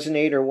songs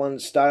resonate, or one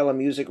style of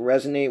music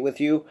resonate with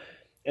you,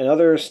 and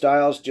other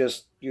styles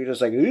you're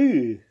just like,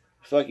 ooh.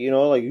 Fuck,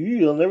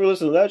 I'll never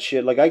listen to that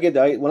shit.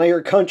 When I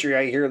hear country,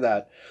 I hear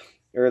that.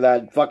 Or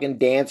that fucking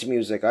dance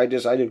music. I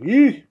just,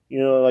 ooh,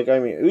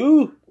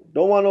 ooh,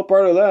 don't want no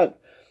part of that.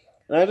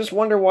 And I just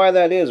wonder why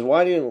that is.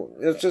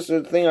 It's just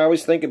a thing I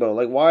always think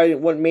about.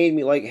 What made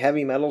me like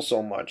heavy metal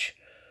so much?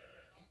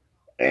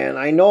 And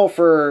I know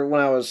for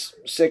when I was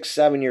 6,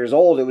 7 years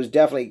old, it was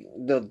definitely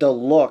the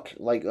look.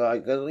 I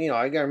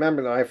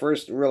remember my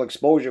first real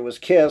exposure was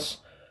Kiss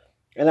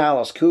and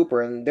Alice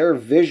Cooper and their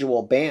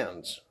visual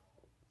bands.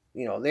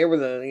 They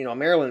were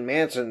Marilyn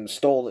Manson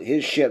stole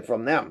his shit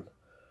from them.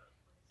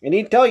 And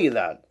he'd tell you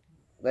that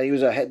he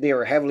was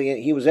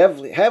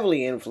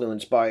heavily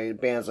influenced by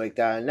bands like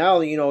that. And now,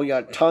 you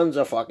got tons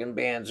of fucking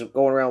bands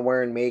going around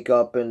wearing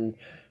makeup and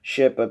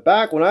shit. But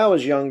back when I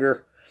was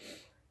younger,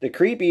 the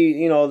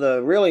creepy,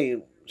 the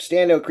really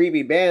standout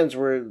creepy bands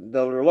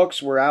their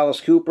looks were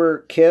Alice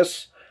Cooper,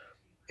 Kiss,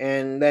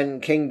 and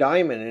then King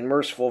Diamond and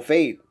Merciful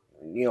Fate.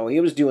 He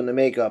was doing the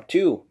makeup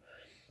too.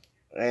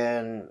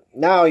 And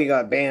now you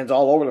got bands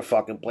all over the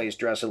fucking place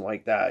dressing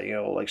like that,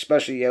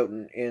 especially out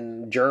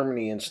in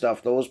Germany and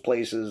stuff, those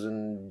places,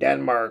 and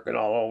Denmark and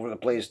all over the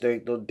place.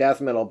 The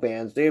death metal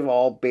bands, they've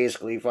all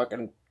basically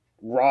fucking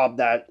robbed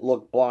that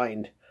look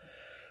blind.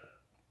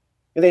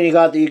 And then you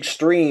got the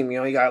extreme,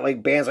 you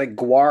got bands like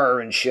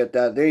Gwar and shit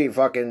that they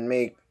fucking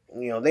make,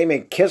 they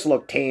make Kiss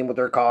look tame with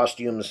their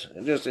costumes.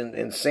 It's just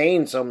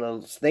insane, some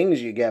of those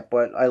things you get,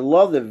 but I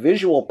love the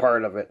visual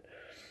part of it.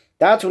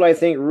 That's what I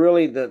think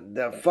really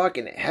the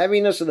fucking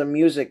heaviness of the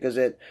music is.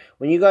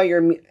 When you got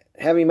your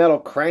heavy metal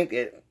cranked,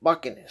 it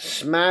fucking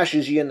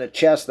smashes you in the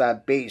chest,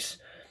 that bass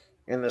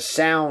and the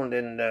sound,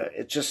 and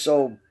it's just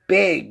so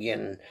big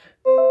and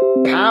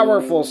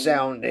powerful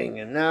sounding.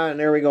 And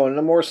there we go,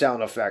 no more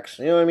sound effects.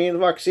 You know what I mean?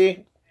 Fuck,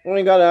 see? I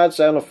only got to add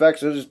sound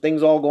effects. There's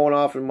things all going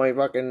off in my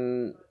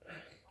fucking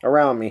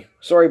around me.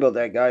 Sorry about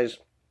that, guys.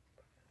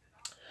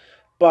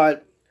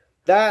 But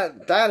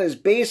that is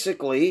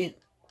basically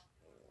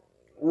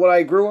what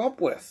I grew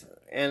up with,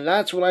 and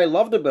that's what I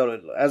loved about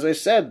it. As I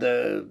said,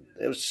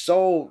 it was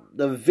so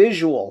the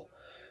visual.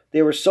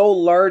 They were so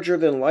larger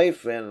than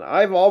life, and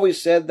I've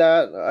always said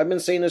that. I've been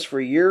saying this for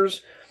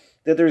years,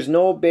 that there's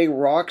no big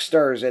rock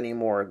stars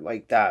anymore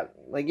like that.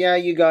 Like, yeah,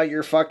 you got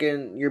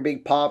your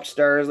big pop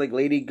stars like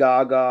Lady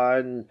Gaga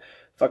and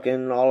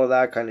fucking all of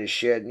that kind of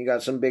shit, and you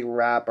got some big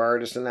rap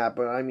artists and that,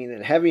 but I mean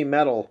in heavy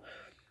metal,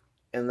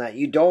 and that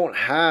you don't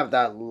have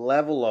that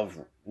level of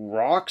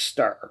rock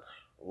star.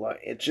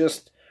 It's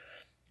just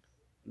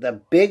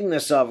the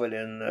bigness of it,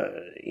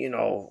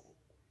 and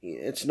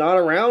it's not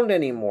around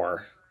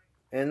anymore.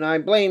 And I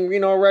blame,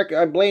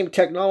 I blame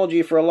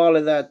technology for a lot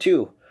of that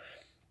too.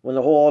 When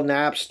the whole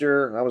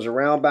Napster, I was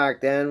around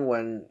back then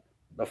when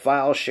the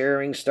file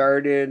sharing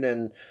started,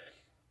 and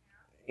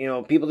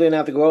people didn't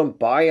have to go out and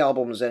buy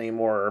albums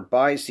anymore, or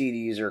buy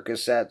CDs or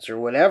cassettes or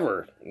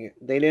whatever.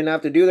 They didn't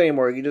have to do that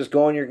anymore. You just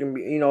go on your,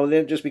 then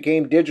it just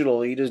became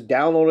digital. You just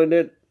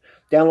downloaded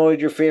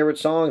your favorite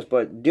songs.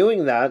 But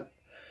doing that,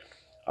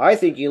 I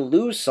think you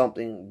lose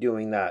something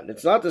doing that.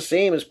 It's not the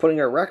same as putting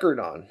a record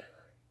on.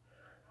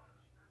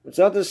 It's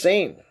not the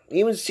same.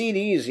 Even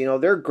CDs,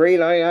 they're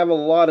great. I have a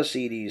lot of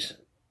CDs.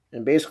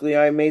 And basically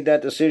I made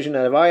that decision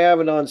that if I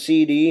have it on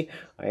CD,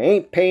 I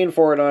ain't paying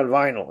for it on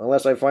vinyl.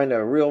 Unless I find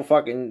a real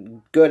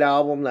fucking good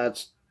album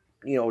that's,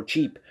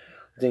 cheap.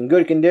 It's in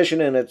good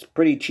condition and it's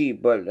pretty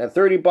cheap. But at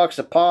 $30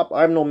 a pop,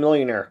 I'm no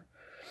millionaire.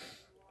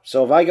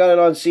 So if I got it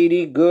on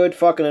CD, good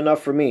fucking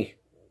enough for me.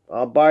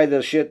 I'll buy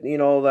the shit,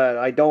 that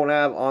I don't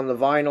have on the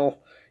vinyl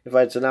if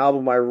it's an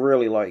album I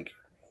really like.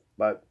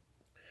 But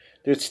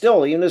there's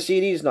still, even the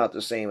CD's not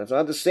the same. It's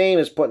not the same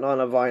as putting on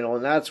a vinyl,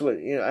 and that's what,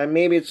 and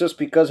maybe it's just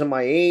because of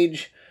my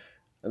age,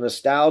 a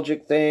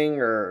nostalgic thing,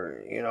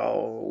 or,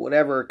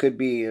 whatever it could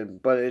be,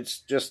 but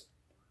it's just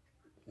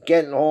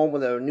getting home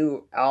with a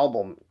new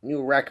album,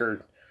 new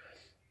record,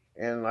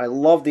 and I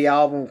love the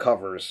album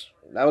covers.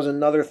 That was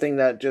another thing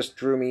that just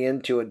drew me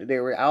into it. They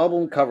were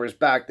album covers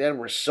back then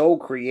were so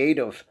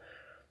creative.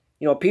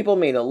 People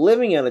made a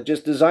living at it,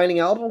 just designing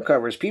album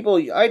covers.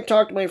 I'd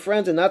talk to my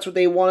friends, and that's what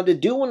they wanted to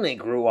do when they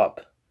grew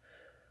up.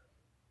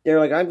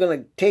 They're like, I'm going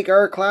to take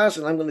art class,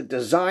 and I'm going to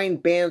design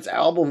bands'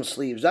 album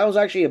sleeves. That was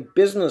actually a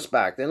business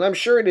back then. I'm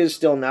sure it is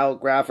still now,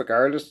 graphic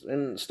artists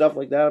and stuff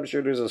like that. I'm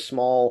sure there's a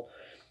small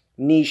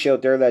niche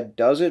out there that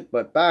does it.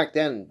 But back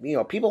then,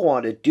 people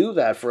wanted to do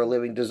that for a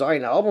living,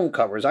 design album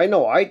covers. I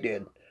know I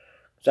did.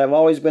 Because I've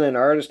always been an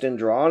artist and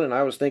drawn, and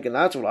I was thinking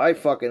that's what I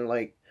fucking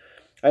like.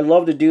 I'd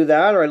love to do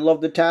that, or I'd love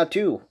to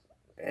tattoo.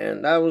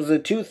 And that was the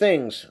two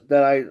things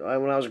that I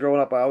when I was growing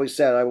up, I always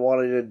said I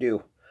wanted to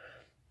do.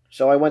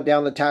 So I went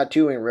down the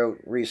tattooing route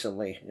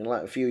recently. In the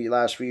last few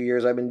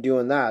years, I've been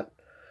doing that.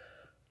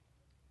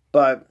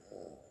 But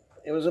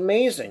it was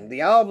amazing.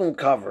 The album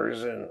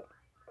covers, and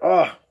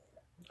that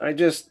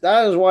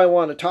is why I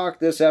want to talk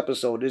this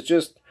episode. It's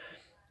just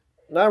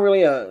not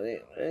really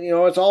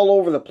it's all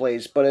over the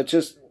place, but it's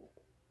just,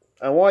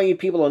 I want you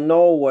people to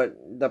know what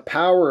the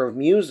power of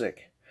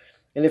music.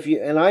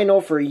 And I know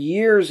for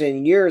years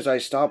and years I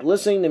stopped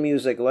listening to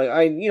music. Like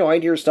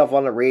I'd hear stuff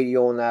on the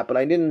radio and that, but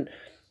I didn't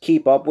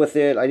keep up with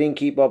it. I didn't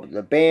keep up with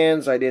the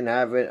bands. I didn't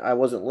have it. I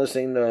wasn't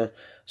listening to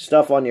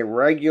stuff on the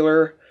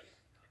regular.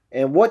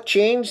 And what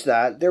changed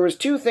that? There was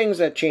two things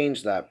that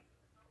changed that.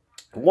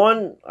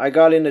 One, I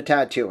got into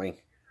tattooing.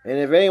 And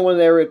if anyone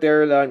out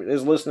there that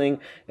is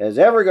listening has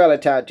ever got a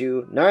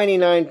tattoo,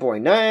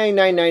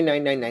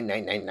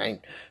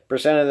 99.9999999%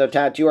 of the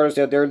tattoo artists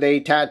out there,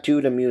 they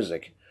tattoo to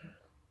music.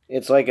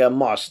 It's like a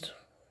must,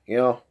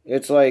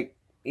 It's like,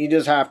 you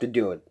just have to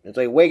do it. It's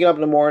like waking up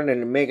in the morning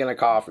and making a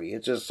coffee.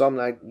 It's just something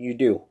that you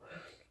do.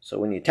 So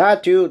when you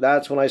tattoo,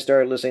 that's when I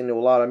started listening to a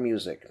lot of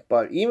music.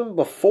 But even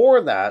before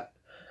that,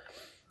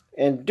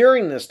 and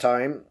during this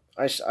time,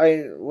 I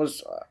started,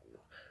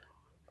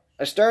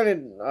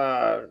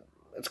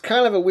 it's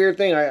kind of a weird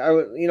thing. I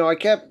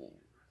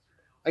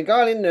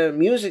got into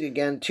music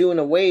again, too, in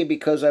a way,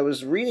 because I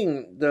was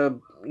reading the,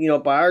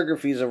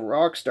 biographies of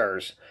rock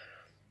stars.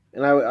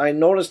 And I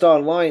noticed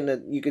online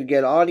that you could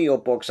get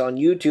audiobooks on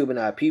YouTube, and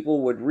that people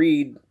would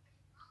read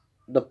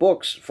the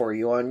books for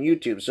you on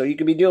YouTube. So you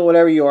could be doing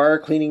whatever you are,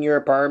 cleaning your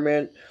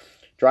apartment,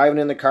 driving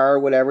in the car,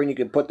 whatever, and you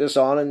could put this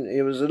on, and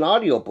it was an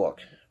audiobook.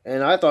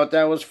 And I thought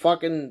that was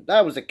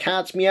the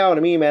cat's meow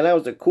to me, man. That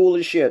was the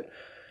coolest shit.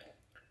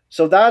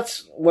 So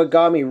that's what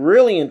got me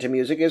really into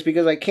music, is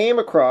because I came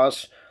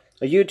across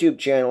a YouTube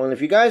channel. And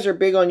if you guys are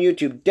big on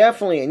YouTube,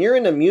 definitely, and you're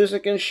into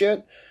music and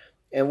shit,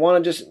 and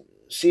want to just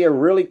see a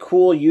really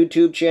cool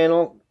YouTube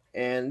channel,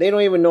 and they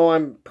don't even know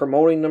I'm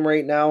promoting them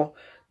right now,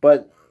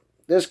 but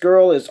this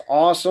girl is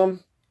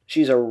awesome.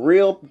 She's a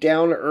real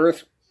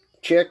down-to-earth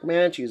chick,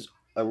 man. She's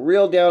a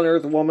real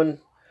down-to-earth woman,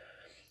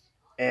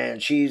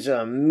 and she's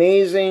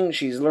amazing.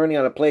 She's learning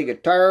how to play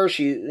guitar.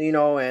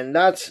 And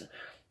that's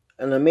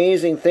an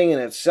amazing thing in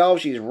itself.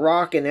 She's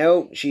rocking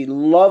out. She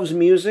loves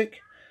music,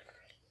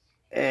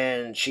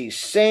 and she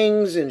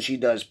sings and she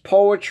does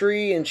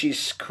poetry and she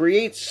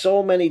creates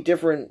so many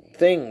different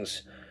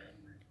things.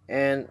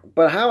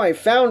 But how I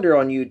found her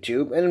on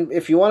YouTube, and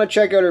if you want to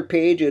check out her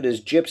page, it is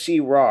Gypsy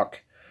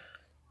Rock.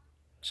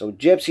 So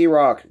Gypsy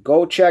Rock,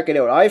 go check it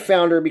out. I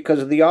found her because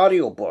of the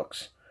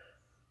audiobooks.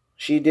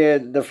 She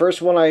did, the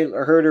first one I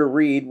heard her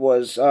read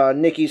was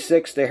Nikki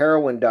Sixx, The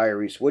Heroin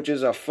Diaries, which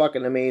is a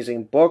fucking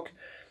amazing book.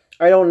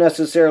 I don't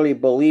necessarily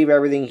believe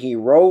everything he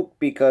wrote,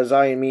 because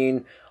I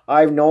mean,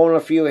 I've known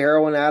a few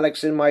heroin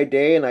addicts in my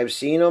day, and I've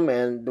seen them,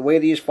 and the way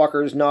these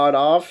fuckers nod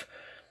off,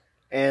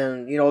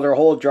 and, you know, their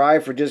whole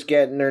drive for just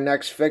getting their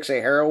next fix of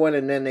heroin,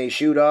 and then they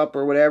shoot up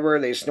or whatever,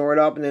 they snort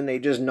up, and then they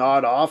just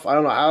nod off. I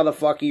don't know how the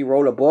fuck he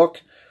wrote a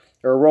book,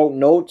 or wrote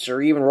notes,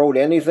 or even wrote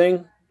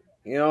anything,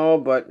 you know,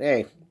 but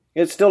hey,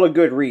 it's still a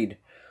good read.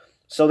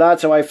 So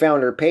that's how I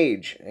found her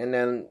page. And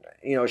then,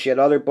 you know, she had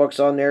other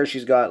books on there.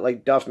 She's got,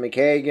 like, Duff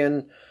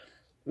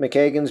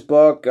McKagan's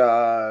book,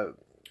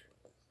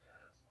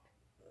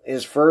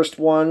 his first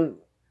one,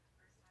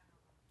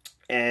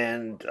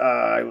 and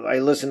I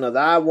listened to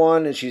that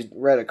one, and she's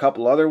read a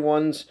couple other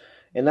ones,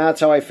 and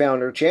that's how I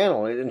found her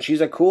channel. And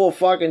she's a cool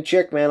fucking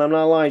chick, man, I'm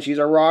not lying. She's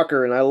a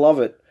rocker, and I love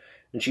it.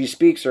 And she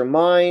speaks her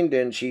mind,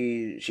 and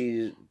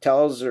she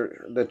tells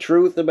her the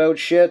truth about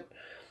shit.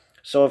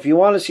 So if you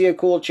want to see a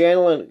cool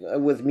channel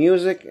with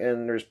music,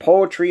 and there's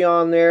poetry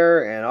on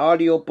there, and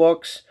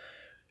audiobooks,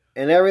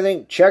 and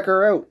everything, check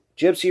her out.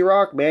 Gypsy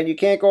Rock, man, you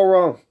can't go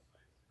wrong.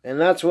 And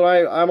that's what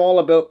I'm all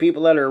about,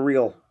 people that are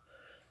real.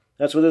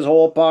 That's what this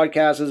whole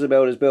podcast is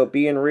about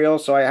being real,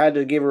 so I had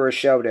to give her a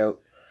shout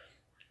out.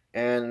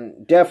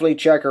 And definitely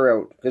check her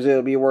out, because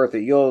it'll be worth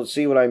it. You'll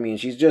see what I mean.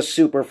 She's just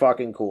super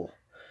fucking cool.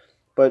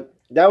 But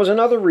that was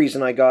another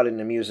reason I got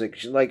into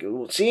music. Like,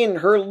 seeing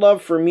her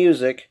love for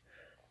music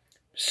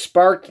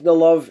sparked the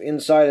love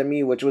inside of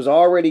me, which was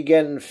already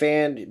getting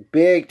fanned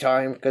big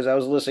time because I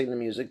was listening to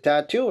music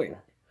tattooing.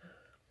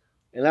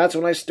 And that's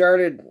when I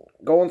started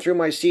going through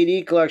my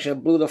CD collection.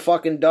 It blew the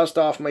fucking dust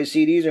off my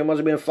CDs. There must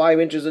have been 5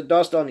 inches of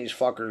dust on these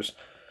fuckers.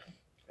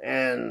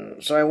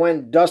 And so I went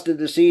and dusted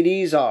the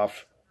CDs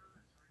off.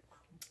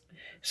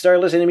 Started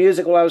listening to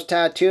music while I was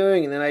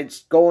tattooing, and then I'd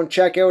go and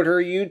check out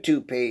her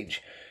YouTube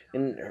page.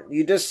 And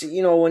you just,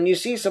 you know, when you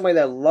see somebody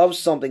that loves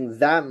something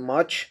that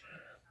much,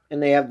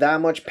 and they have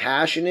that much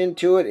passion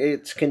into it,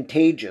 it's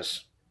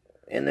contagious.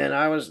 And then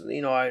I was,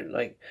 you know, I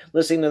like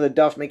listening to the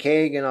Duff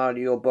McKagan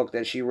audiobook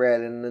that she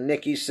read, and the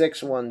Nikki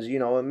Sixx ones, you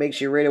know, it makes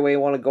you right away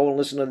want to go and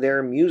listen to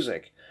their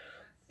music.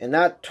 And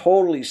that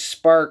totally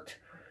sparked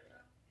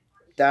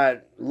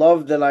that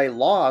love that I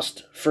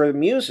lost for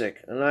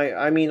music. And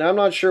I mean, I'm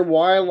not sure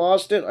why I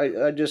lost it.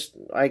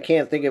 I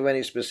can't think of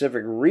any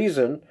specific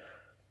reason.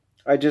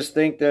 I just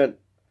think that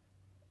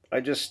I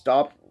just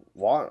stopped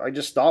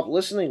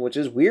listening, which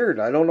is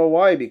weird. I don't know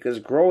why, because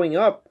growing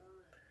up,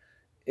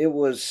 it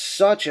was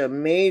such a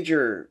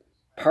major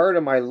part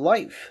of my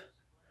life.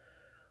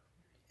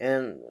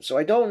 And so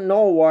I don't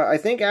know why. I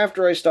think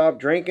after I stopped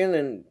drinking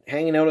and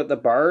hanging out at the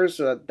bars,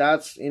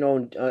 that's, you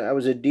know, I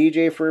was a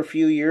DJ for a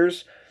few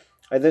years.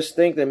 I just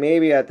think that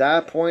maybe at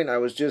that point I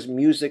was just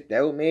musiced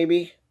out,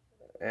 maybe.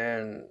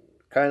 And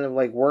kind of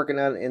like working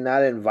in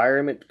that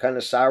environment kind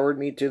of soured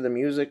me to the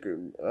music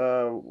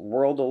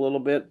world a little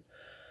bit.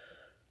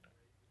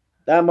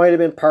 That might have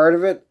been part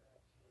of it.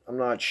 I'm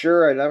not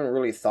sure. I haven't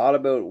really thought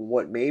about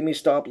what made me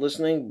stop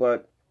listening,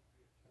 but,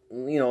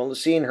 you know,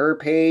 seeing her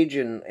page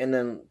and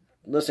then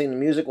listening to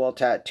music while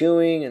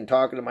tattooing and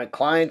talking to my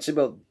clients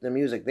about the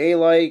music they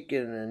like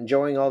and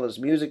enjoying all this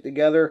music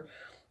together,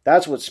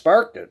 that's what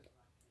sparked it.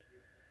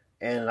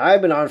 And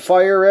I've been on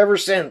fire ever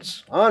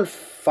since. On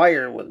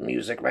fire with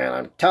music, man.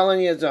 I'm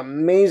telling you, it's an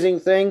amazing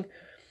thing.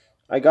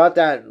 I got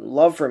that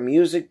love for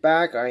music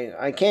back.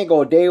 I can't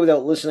go a day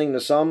without listening to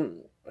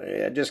some.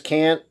 I just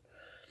can't.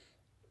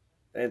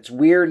 It's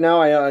weird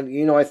now.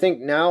 I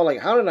think now, like,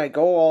 how did I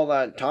go all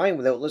that time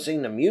without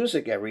listening to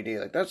music every day?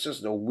 Like, that's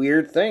just a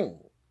weird thing.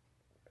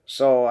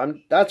 So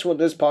that's what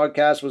this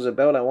podcast was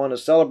about. I want to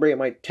celebrate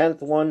my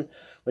 10th one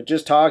with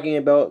just talking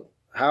about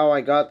how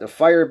I got the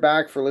fire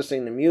back for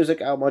listening to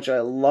music, how much I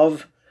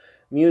love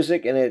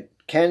music, and it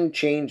can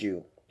change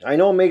you. I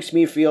know it makes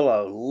me feel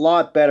a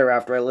lot better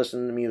after I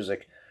listen to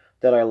music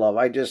that I love.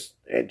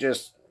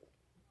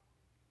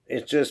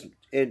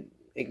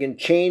 It can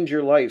change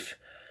your life.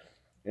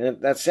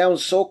 And that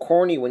sounds so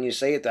corny when you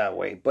say it that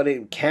way, but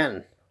it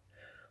can,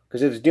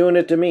 because it's doing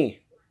it to me.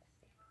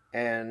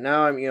 And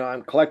now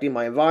I'm collecting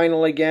my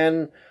vinyl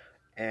again,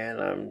 and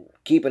I'm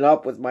keeping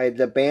up with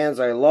the bands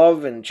I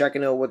love and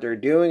checking out what they're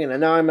doing. And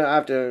now I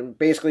have to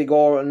basically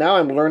now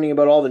I'm learning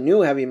about all the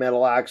new heavy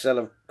metal acts that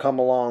have come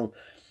along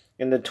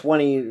in the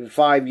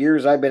 25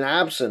 years I've been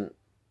absent.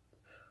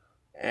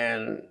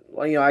 And,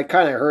 I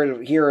kind of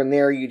heard here and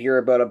there, you'd hear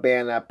about a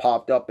band that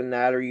popped up in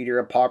that, or you'd hear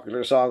a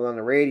popular song on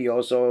the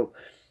radio.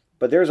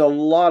 But there's a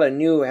lot of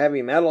new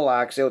heavy metal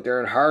acts out there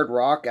and hard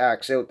rock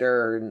acts out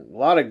there, and a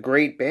lot of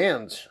great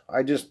bands.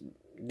 I just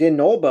didn't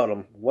know about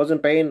them.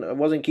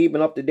 Wasn't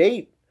keeping up to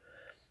date.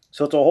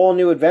 So it's a whole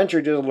new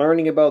adventure just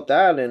learning about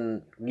that,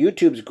 and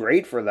YouTube's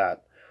great for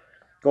that.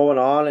 going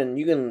on, and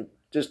you can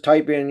just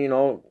type in,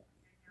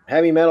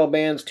 heavy metal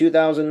bands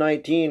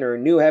 2019 or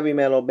new heavy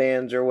metal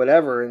bands or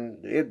whatever,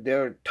 and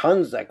there are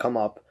tons that come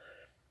up.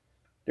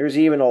 There's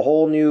even a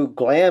whole new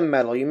glam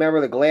metal. You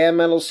remember the glam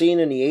metal scene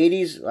in the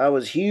 80s? I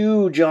was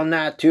huge on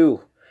that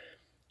too.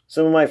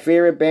 Some of my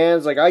favorite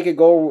bands, like I could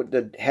go with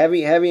the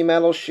heavy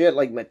metal shit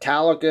like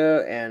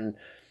Metallica and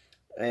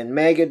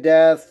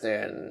Megadeth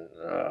and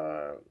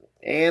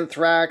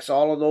Anthrax,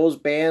 all of those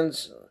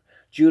bands,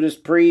 Judas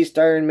Priest,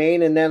 Iron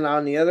Maiden, and then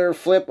on the other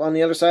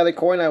side of the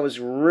coin, I was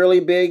really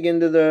big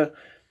into the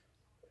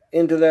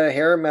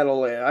hair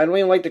metal. I don't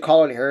even like to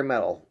call it hair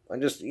metal. I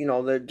just,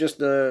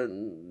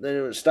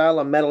 the style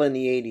of metal in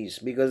the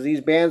 80s, because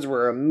these bands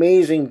were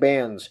amazing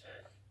bands.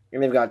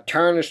 And they've got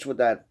tarnished with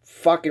that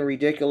fucking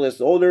ridiculous,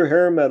 they're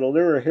hair metal,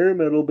 they're a hair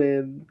metal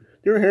band,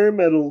 they're hair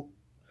metal.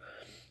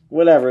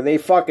 Whatever, they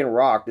fucking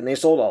rocked, and they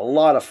sold a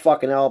lot of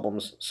fucking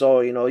albums.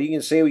 So, you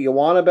can say what you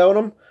want about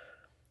them,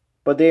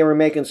 but they were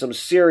making some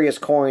serious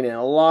coin, and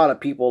a lot of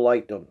people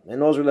liked them.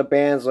 And those were the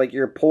bands like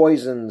your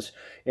Poisons,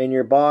 and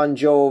your Bon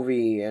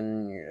Jovi,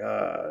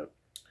 and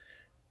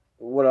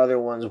what other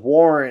ones?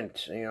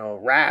 Warrant,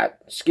 Rat,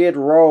 Skid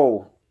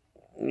Row.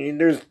 I mean,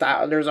 there's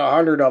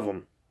 100 of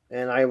them.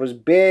 And I was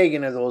big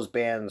into those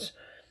bands.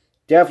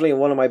 Definitely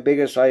one of my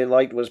biggest I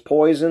liked was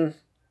Poison.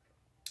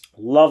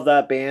 Love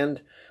that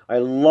band. I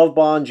love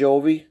Bon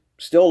Jovi.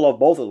 Still love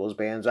both of those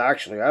bands,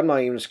 actually. I'm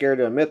not even scared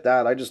to admit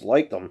that. I just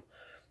like them.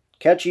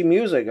 Catchy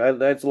music. I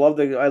love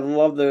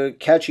the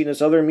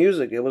catchiness of their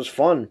music. It was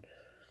fun.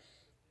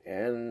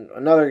 And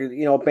another,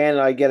 band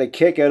I get a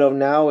kick out of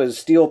now is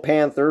Steel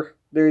Panther.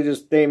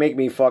 They make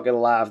me fucking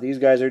laugh. These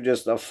guys are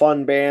just a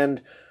fun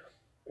band.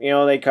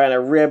 They kind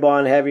of rib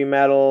on heavy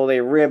metal.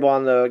 They rib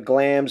on the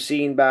glam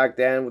scene back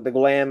then with the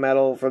glam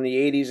metal from the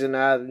 80s and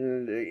that.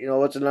 And,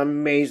 it's an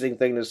amazing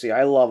thing to see.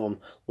 I love them.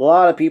 A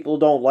lot of people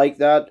don't like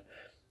that.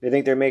 They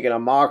think they're making a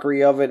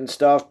mockery of it and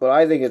stuff. But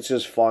I think it's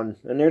just fun.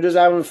 And they're just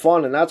having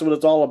fun. And that's what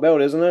it's all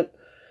about, isn't it?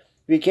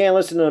 If you can't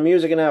listen to the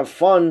music and have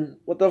fun,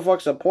 what the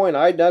fuck's the point?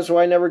 That's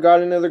why I never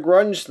got into the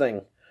grunge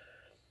thing.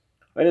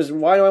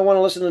 Why do I want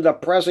to listen to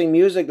depressing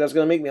music that's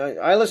going to make me...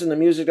 I listen to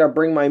music that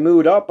bring my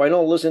mood up. I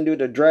don't listen to it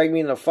to drag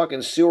me in the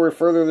fucking sewer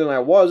further than I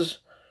was.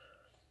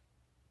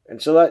 And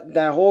so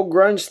that whole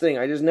grunge thing,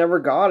 I just never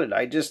got it.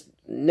 I just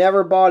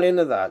never bought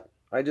into that.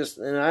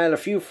 And I had a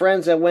few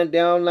friends that went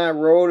down that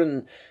road,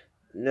 and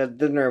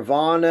the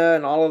Nirvana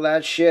and all of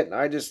that shit.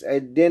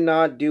 It did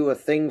not do a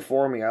thing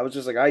for me. I was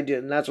just like,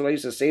 and that's what I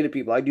used to say to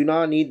people. I do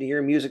not need to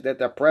hear music that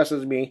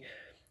depresses me.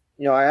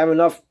 I have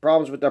enough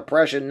problems with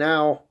depression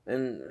now,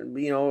 and,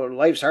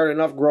 life's hard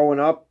enough growing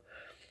up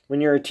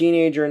when you're a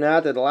teenager and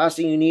that the last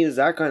thing you need is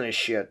that kind of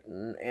shit.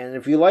 And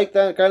if you like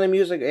that kind of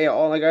music, hey,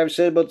 like I've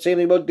said about the same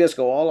thing about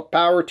disco, all the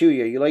power to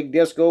you. You like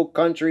disco,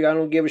 country, I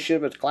don't give a shit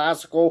if it's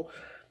classical,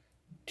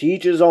 to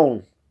each his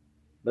own.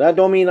 But that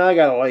don't mean I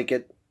gotta like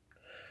it.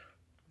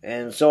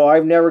 And so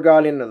I've never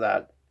got into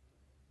that.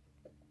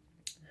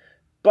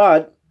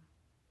 But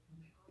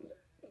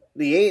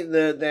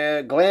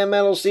the glam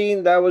metal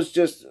scene, that was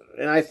just...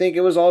 And I think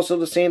it was also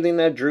the same thing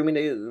that drew me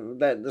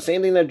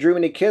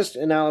to Kiss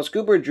and Alice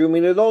Cooper drew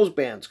me to those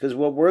bands. Because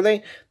what were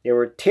they? They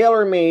were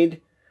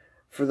tailor-made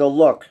for the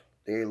look.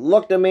 They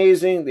looked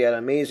amazing. They had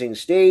amazing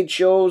stage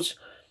shows.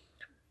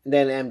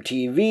 Then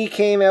MTV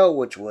came out,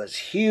 which was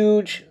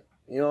huge.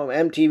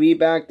 MTV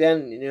back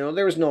then,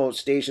 there was no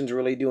stations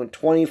really doing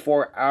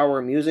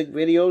 24-hour music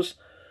videos.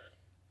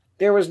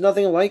 There was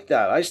nothing like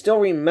that. I still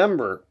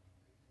remember...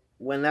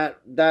 when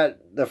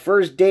the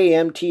first day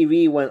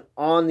MTV went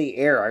on the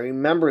air, I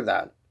remember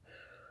that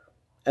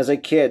as a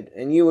kid.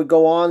 And you would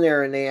go on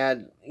there and they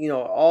had,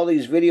 all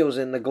these videos.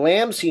 In the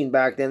glam scene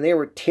back then, they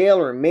were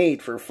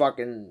tailor-made for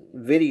fucking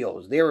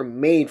videos. They were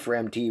made for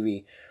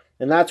MTV.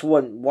 And that's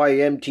why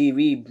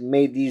MTV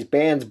made these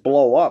bands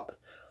blow up.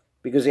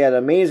 Because they had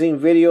amazing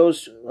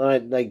videos,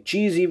 like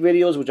cheesy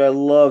videos, which I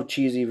love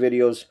cheesy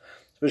videos.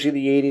 Especially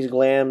the 80s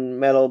glam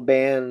metal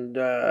band,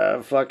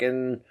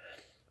 fucking...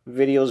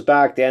 videos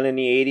back then in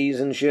the 80s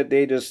and shit.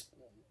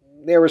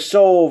 They were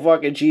so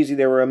fucking cheesy.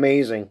 They were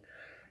amazing.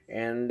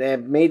 And they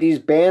made these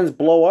bands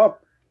blow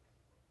up.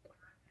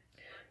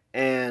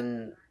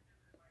 And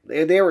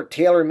they were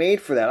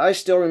tailor-made for that. I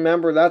still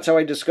remember that's how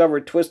I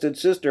discovered Twisted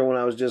Sister when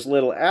I was just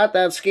little, at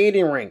that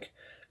skating rink.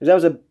 Because that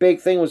was a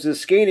big thing, was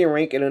this skating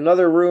rink. In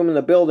another room in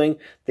the building,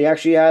 they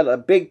actually had a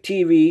big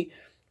TV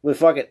with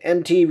fucking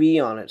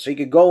MTV on it. So you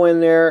could go in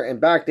there, and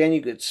back then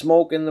you could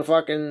smoke in the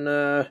fucking...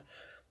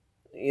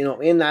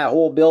 in that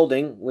whole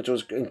building, which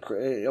was...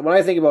 When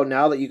I think about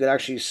now that you could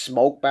actually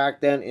smoke back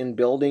then in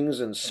buildings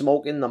and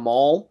smoke in the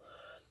mall,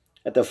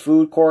 at the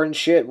food court and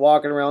shit,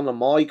 walking around the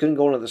mall. You couldn't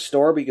go into the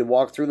store, but you could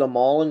walk through the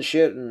mall and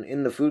shit, and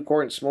in the food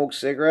court and smoke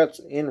cigarettes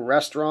in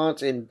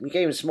restaurants, and you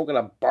can't even smoke in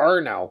a bar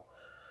now.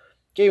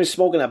 You can't even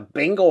smoke in a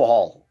bingo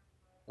hall.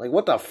 Like,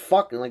 what the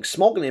fuck? Like,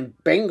 smoking in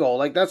bingo,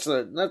 like, that's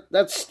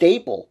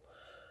staple.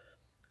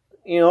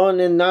 And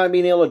then not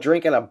being able to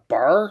drink at a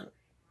bar...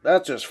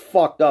 That's just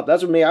fucked up. I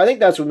think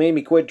that's what made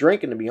me quit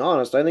drinking, to be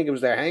honest. I think it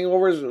was the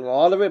hangovers, a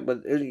lot of it,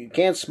 but you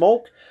can't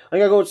smoke. I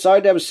gotta go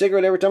outside to have a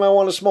cigarette every time I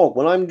want to smoke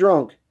when I'm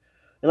drunk.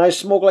 And I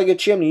smoke like a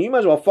chimney. You might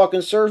as well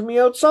fucking serve me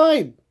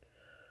outside.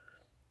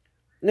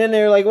 And then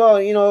they're like, well,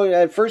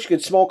 at first you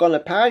could smoke on the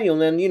patio,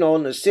 and then,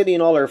 in the city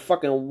and all their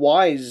fucking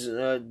wise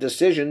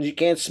decisions, you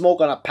can't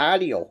smoke on a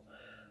patio.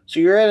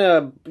 So you're at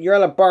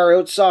a bar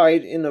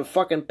outside in the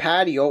fucking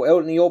patio,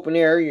 out in the open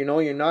air, you're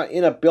not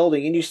in a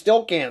building, and you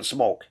still can't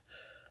smoke.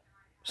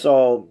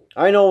 So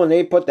I know when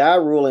they put that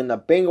rule in, the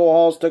bingo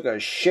halls took a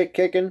shit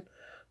kicking,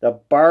 the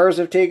bars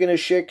have taken a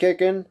shit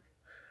kicking,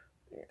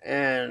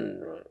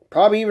 and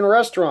probably even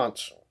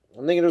restaurants.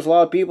 I'm thinking there's a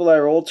lot of people that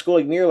are old school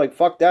like me are like,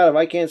 fuck that, if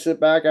I can't sit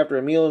back after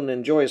a meal and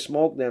enjoy a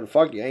smoke, then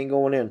fuck you, I ain't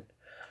going in.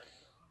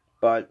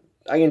 But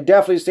I can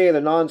definitely say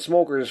the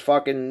non-smokers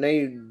fucking,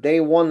 they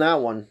won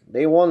that one.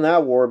 They won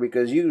that war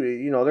because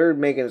they're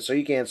making it so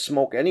you can't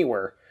smoke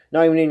anywhere.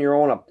 Not even in your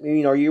own,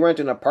 you rent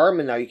an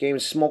apartment now, you can't even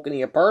smoke in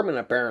the apartment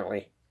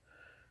apparently.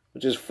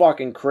 Which is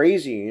fucking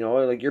crazy,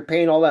 like you're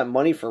paying all that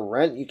money for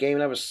rent, you can't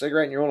even have a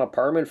cigarette in your own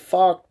apartment.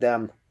 Fuck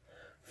them.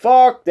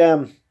 Fuck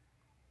them.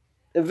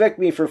 Evict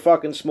me for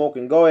fucking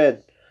smoking. Go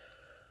ahead.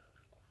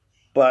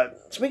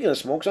 But speaking of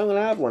smokes, I'm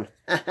gonna have one.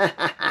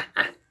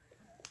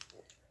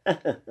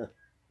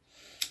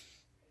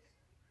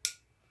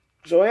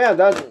 So yeah,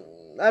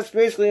 that's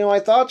basically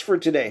my thoughts for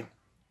today.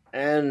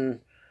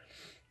 And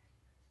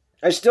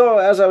I still,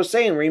 as I was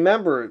saying,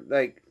 remember,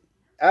 like,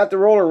 at the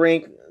roller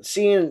rink,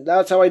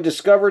 that's how I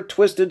discovered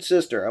Twisted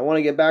Sister. I want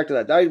to get back to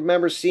that. I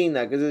remember seeing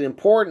that because the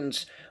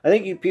importance, I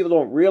think people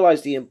don't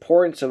realize the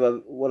importance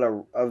of what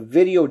a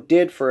video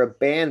did for a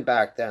band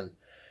back then.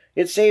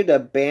 It saved a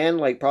band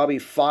like probably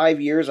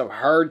 5 years of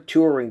hard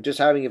touring, just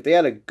having, if they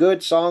had a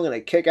good song and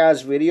a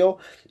kick-ass video,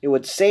 it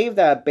would save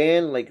that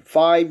band like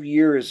 5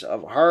 years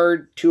of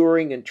hard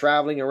touring and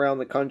traveling around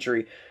the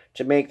country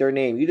to make their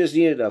name. You just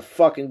needed a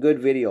fucking good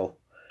video.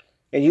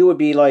 And you would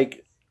be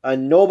like a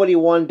nobody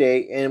one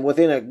day, and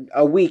within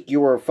a week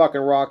you were a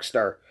fucking rock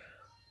star.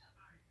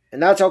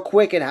 And that's how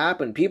quick it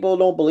happened. People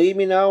don't believe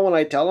me now when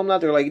I tell them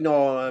that. They're like,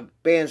 no,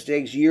 bands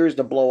takes years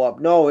to blow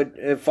up. No,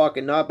 it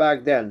fucking not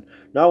back then.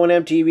 Not when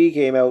MTV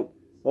came out.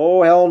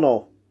 Oh, hell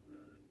no.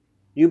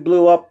 You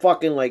blew up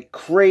fucking like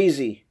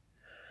crazy.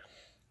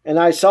 And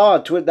I saw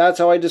it. That's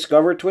how I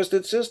discovered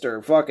Twisted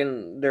Sister.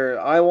 Fucking their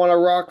I Wanna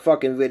Rock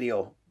fucking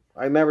video.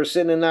 I remember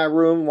sitting in that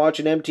room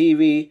watching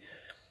MTV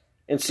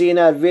and seeing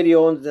that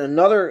video, and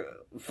another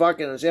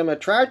fucking, I'm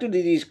attracted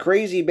to these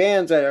crazy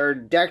bands that are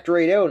decked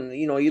right out. And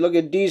you look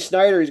at Dee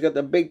Snider, he's got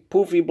the big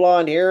poofy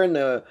blonde hair and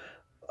the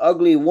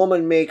ugly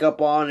woman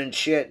makeup on and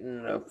shit,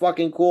 and a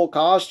fucking cool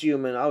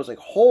costume. And I was like,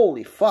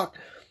 holy fuck.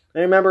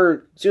 And I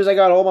remember as soon as I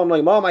got home, I'm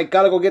like, Mom, I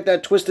gotta go get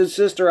that Twisted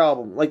Sister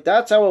album. Like,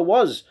 that's how it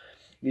was.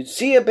 You'd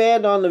see a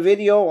band on the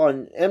video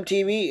on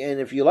MTV, and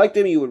if you liked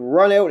them, you would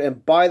run out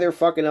and buy their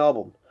fucking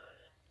album.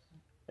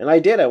 And I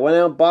did. I went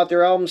out and bought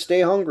their album, Stay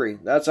Hungry.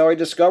 That's how I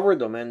discovered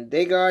them. And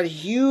they got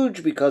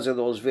huge because of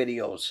those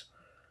videos.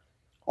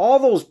 All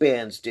those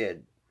bands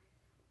did.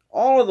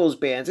 All of those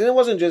bands. And it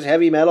wasn't just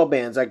heavy metal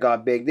bands that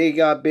got big. They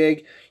got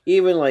big.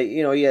 Even like,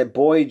 you had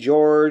Boy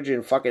George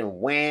and fucking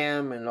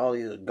Wham! And all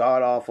these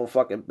god-awful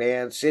fucking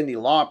bands. Cyndi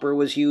Lauper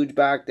was huge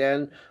back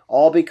then.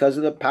 All because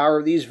of the power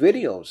of these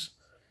videos.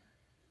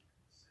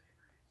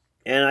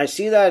 And I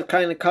see that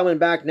kind of coming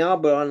back now,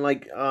 but on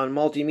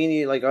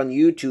multimedia, like on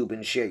YouTube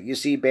and shit. You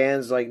see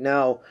bands like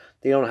now,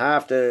 they don't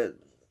have to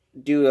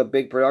do a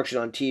big production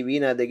on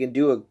TV now. They can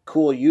do a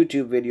cool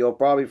YouTube video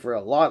probably for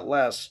a lot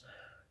less.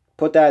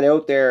 Put that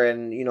out there,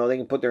 and they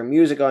can put their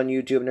music on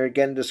YouTube, and they're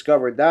getting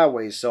discovered that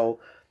way. So,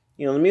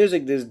 the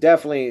music is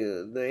definitely,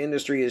 the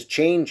industry is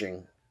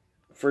changing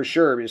for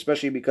sure,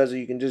 especially because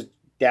you can just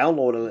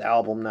download an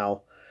album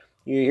now.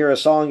 You hear a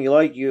song you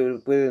like,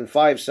 within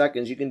 5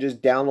 seconds, you can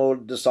just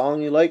download the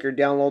song you like or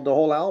download the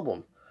whole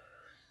album.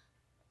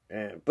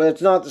 But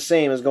it's not the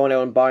same as going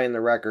out and buying the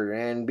record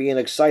and being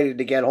excited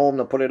to get home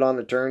to put it on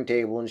the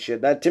turntable and shit.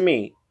 That's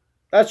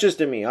just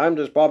to me. I'm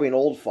just probably an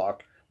old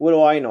fuck. What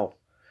do I know?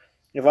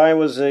 If I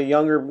was a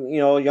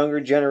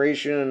younger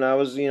generation and I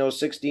was,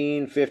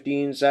 16,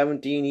 15,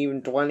 17,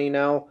 even 20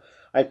 now,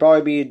 I'd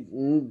probably be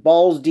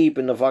balls deep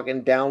in the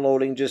fucking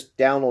downloading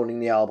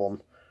the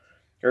album.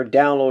 Or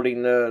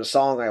downloading the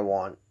song I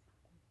want.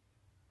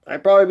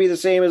 I'd probably be the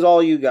same as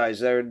all you guys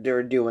that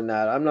are doing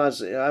that. I'm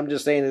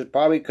just saying it's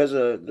probably because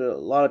of a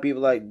lot of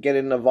people that get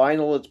into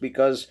vinyl. It's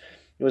because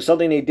it was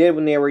something they did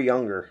when they were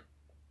younger.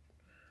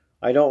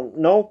 I don't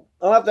know.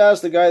 I'll have to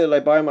ask the guy that I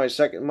buy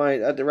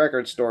at the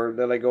record store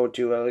that I go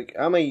to. Like,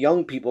 how many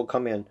young people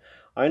come in?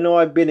 I know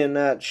I've been in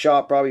that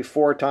shop probably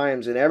 4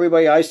 times, and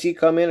everybody I see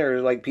come in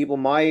are like people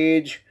my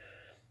age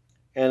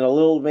and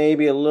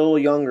maybe a little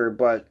younger,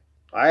 but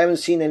I haven't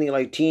seen any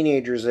like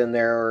teenagers in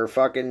there or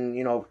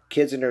fucking,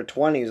 kids in their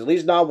 20s. At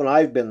least not when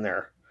I've been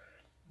there.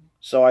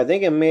 So I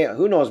think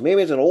who knows,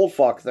 maybe it's an old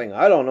fuck thing.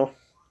 I don't know.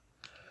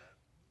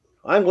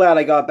 I'm glad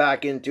I got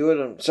back into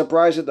it. I'm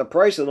surprised at the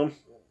price of them.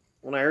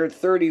 When I heard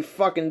 $30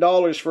 fucking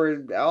for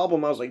an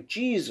album, I was like,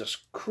 Jesus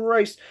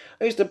Christ.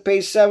 I used to pay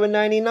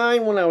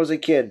 $7.99 when I was a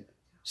kid.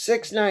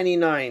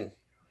 $6.99.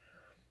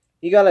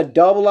 You got a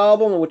double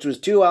album, which was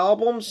 2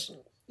 albums.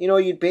 You know,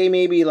 you'd pay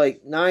maybe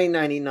like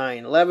 $9.99,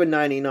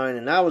 $11.99,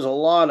 and that was a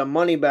lot of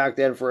money back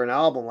then for an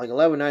album, like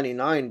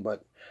 $11.99,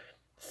 but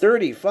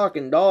 $30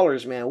 fucking,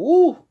 man,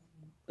 woo!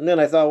 And then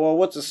I thought, well,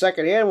 what's the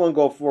second-hand one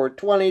go for?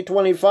 $20,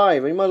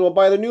 $25, you might as well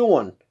buy the new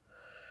one.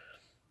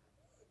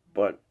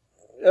 But,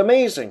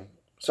 amazing.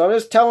 So I'm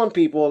just telling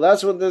people,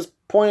 that's what this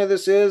point of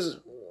this is.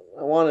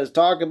 I want to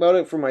talk about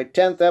it for my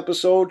 10th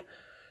episode.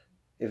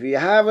 If you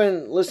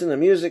haven't listened to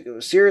music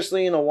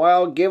seriously in a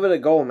while, give it a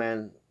go,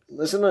 man.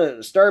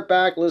 Start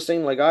back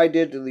listening like I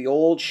did to the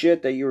old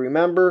shit that you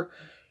remember,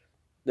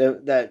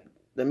 the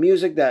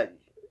music that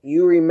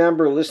you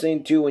remember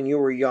listening to when you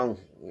were young,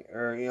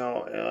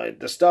 or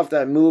the stuff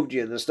that moved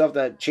you, the stuff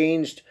that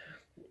changed,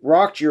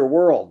 rocked your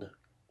world,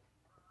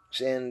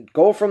 and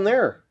go from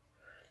there.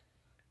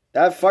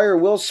 That fire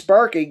will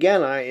spark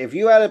again. If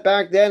you had it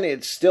back then,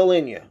 it's still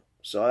in you.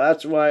 So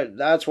that's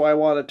why I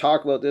want to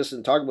talk about this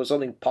and talk about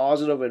something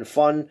positive and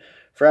fun.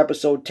 For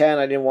episode 10,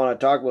 I didn't want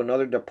to talk about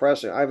another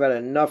depressing. I've had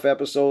enough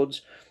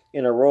episodes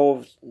in a row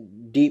of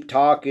deep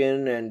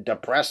talking and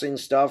depressing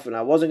stuff, and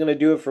I wasn't going to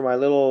do it for my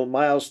little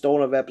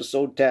milestone of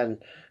episode 10.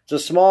 It's a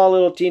small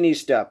little teeny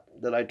step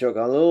that I took,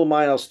 a little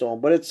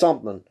milestone, but it's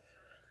something.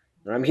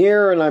 And I'm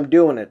here and I'm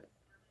doing it.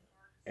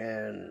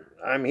 And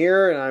I'm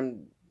here and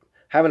I'm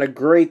having a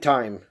great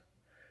time.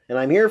 And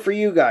I'm here for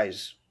you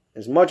guys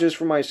as much as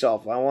for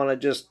myself. I want to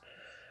just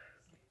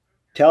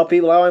tell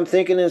people how I'm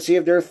thinking and see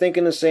if they're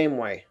thinking the same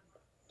way.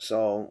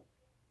 So,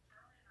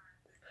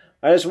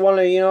 I just want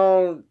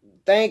to,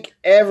 thank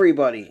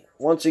everybody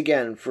once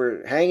again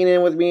for hanging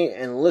in with me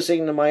and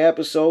listening to my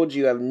episodes.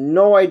 You have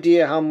no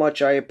idea how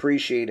much I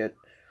appreciate it.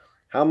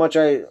 How much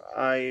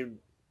I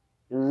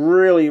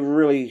really,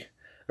 really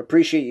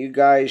appreciate you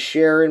guys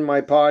sharing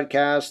my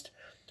podcast,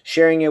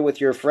 sharing it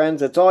with your friends.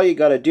 That's all you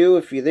got to do.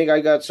 If you think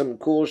I got some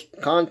cool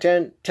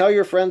content, tell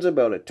your friends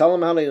about it. Tell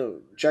them how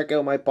to check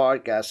out my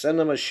podcast. Send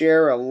them a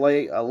share, a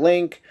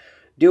link,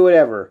 do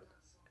whatever.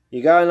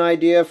 You got an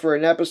idea for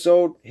an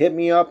episode? Hit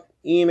me up,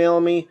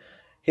 email me,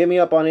 hit me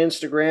up on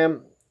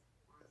Instagram.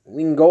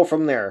 We can go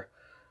from there.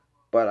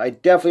 But I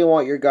definitely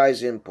want your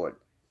guys'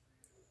 input.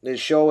 This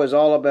show is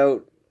all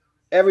about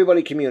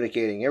everybody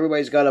communicating.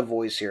 Everybody's got a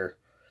voice here.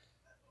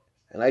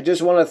 And I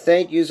just want to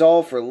thank you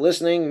all for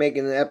listening,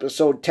 making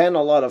episode 10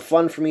 a lot of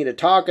fun for me to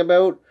talk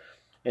about,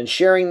 and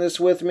sharing this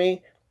with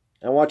me.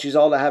 I want you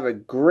all to have a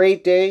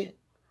great day.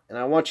 And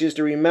I want you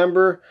to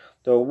remember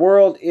the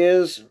world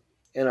is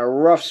in a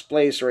rough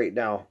place right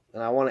now.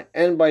 And I want to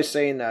end by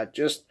saying that.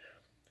 Just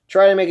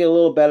try to make it a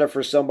little better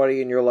for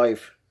somebody in your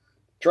life.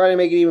 Try to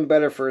make it even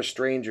better for a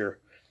stranger.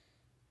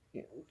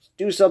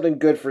 Do something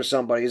good for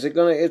somebody.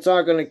 It's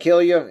not gonna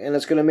kill you, and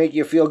it's gonna make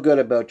you feel good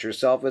about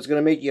yourself. It's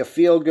gonna make you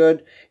feel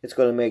good. It's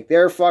gonna make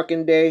their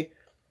fucking day.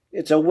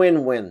 It's a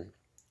win-win.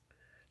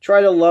 Try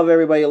to love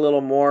everybody a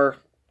little more.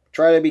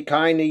 Try to be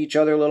kind to each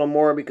other a little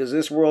more, because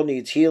this world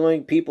needs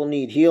healing. People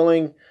need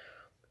healing.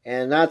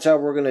 And that's how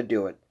we're gonna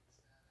do it.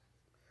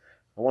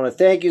 I want to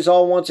thank you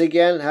all once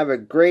again. Have a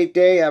great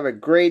day. Have a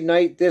great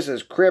night. This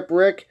is Crip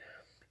Rick,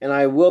 and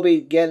I will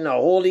be getting a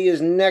hold of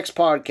his next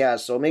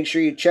podcast, so make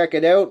sure you check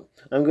it out.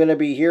 I'm going to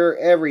be here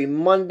every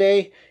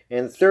Monday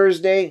and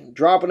Thursday,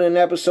 dropping an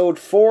episode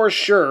for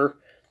sure,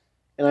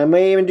 and I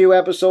may even do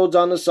episodes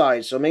on the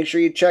side, so make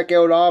sure you check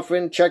out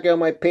often, check out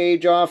my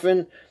page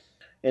often,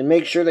 and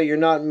make sure that you're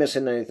not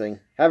missing anything.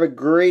 Have a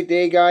great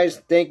day, guys.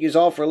 Thank you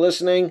all for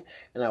listening,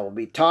 and I will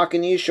be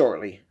talking to you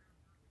shortly.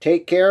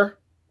 Take care.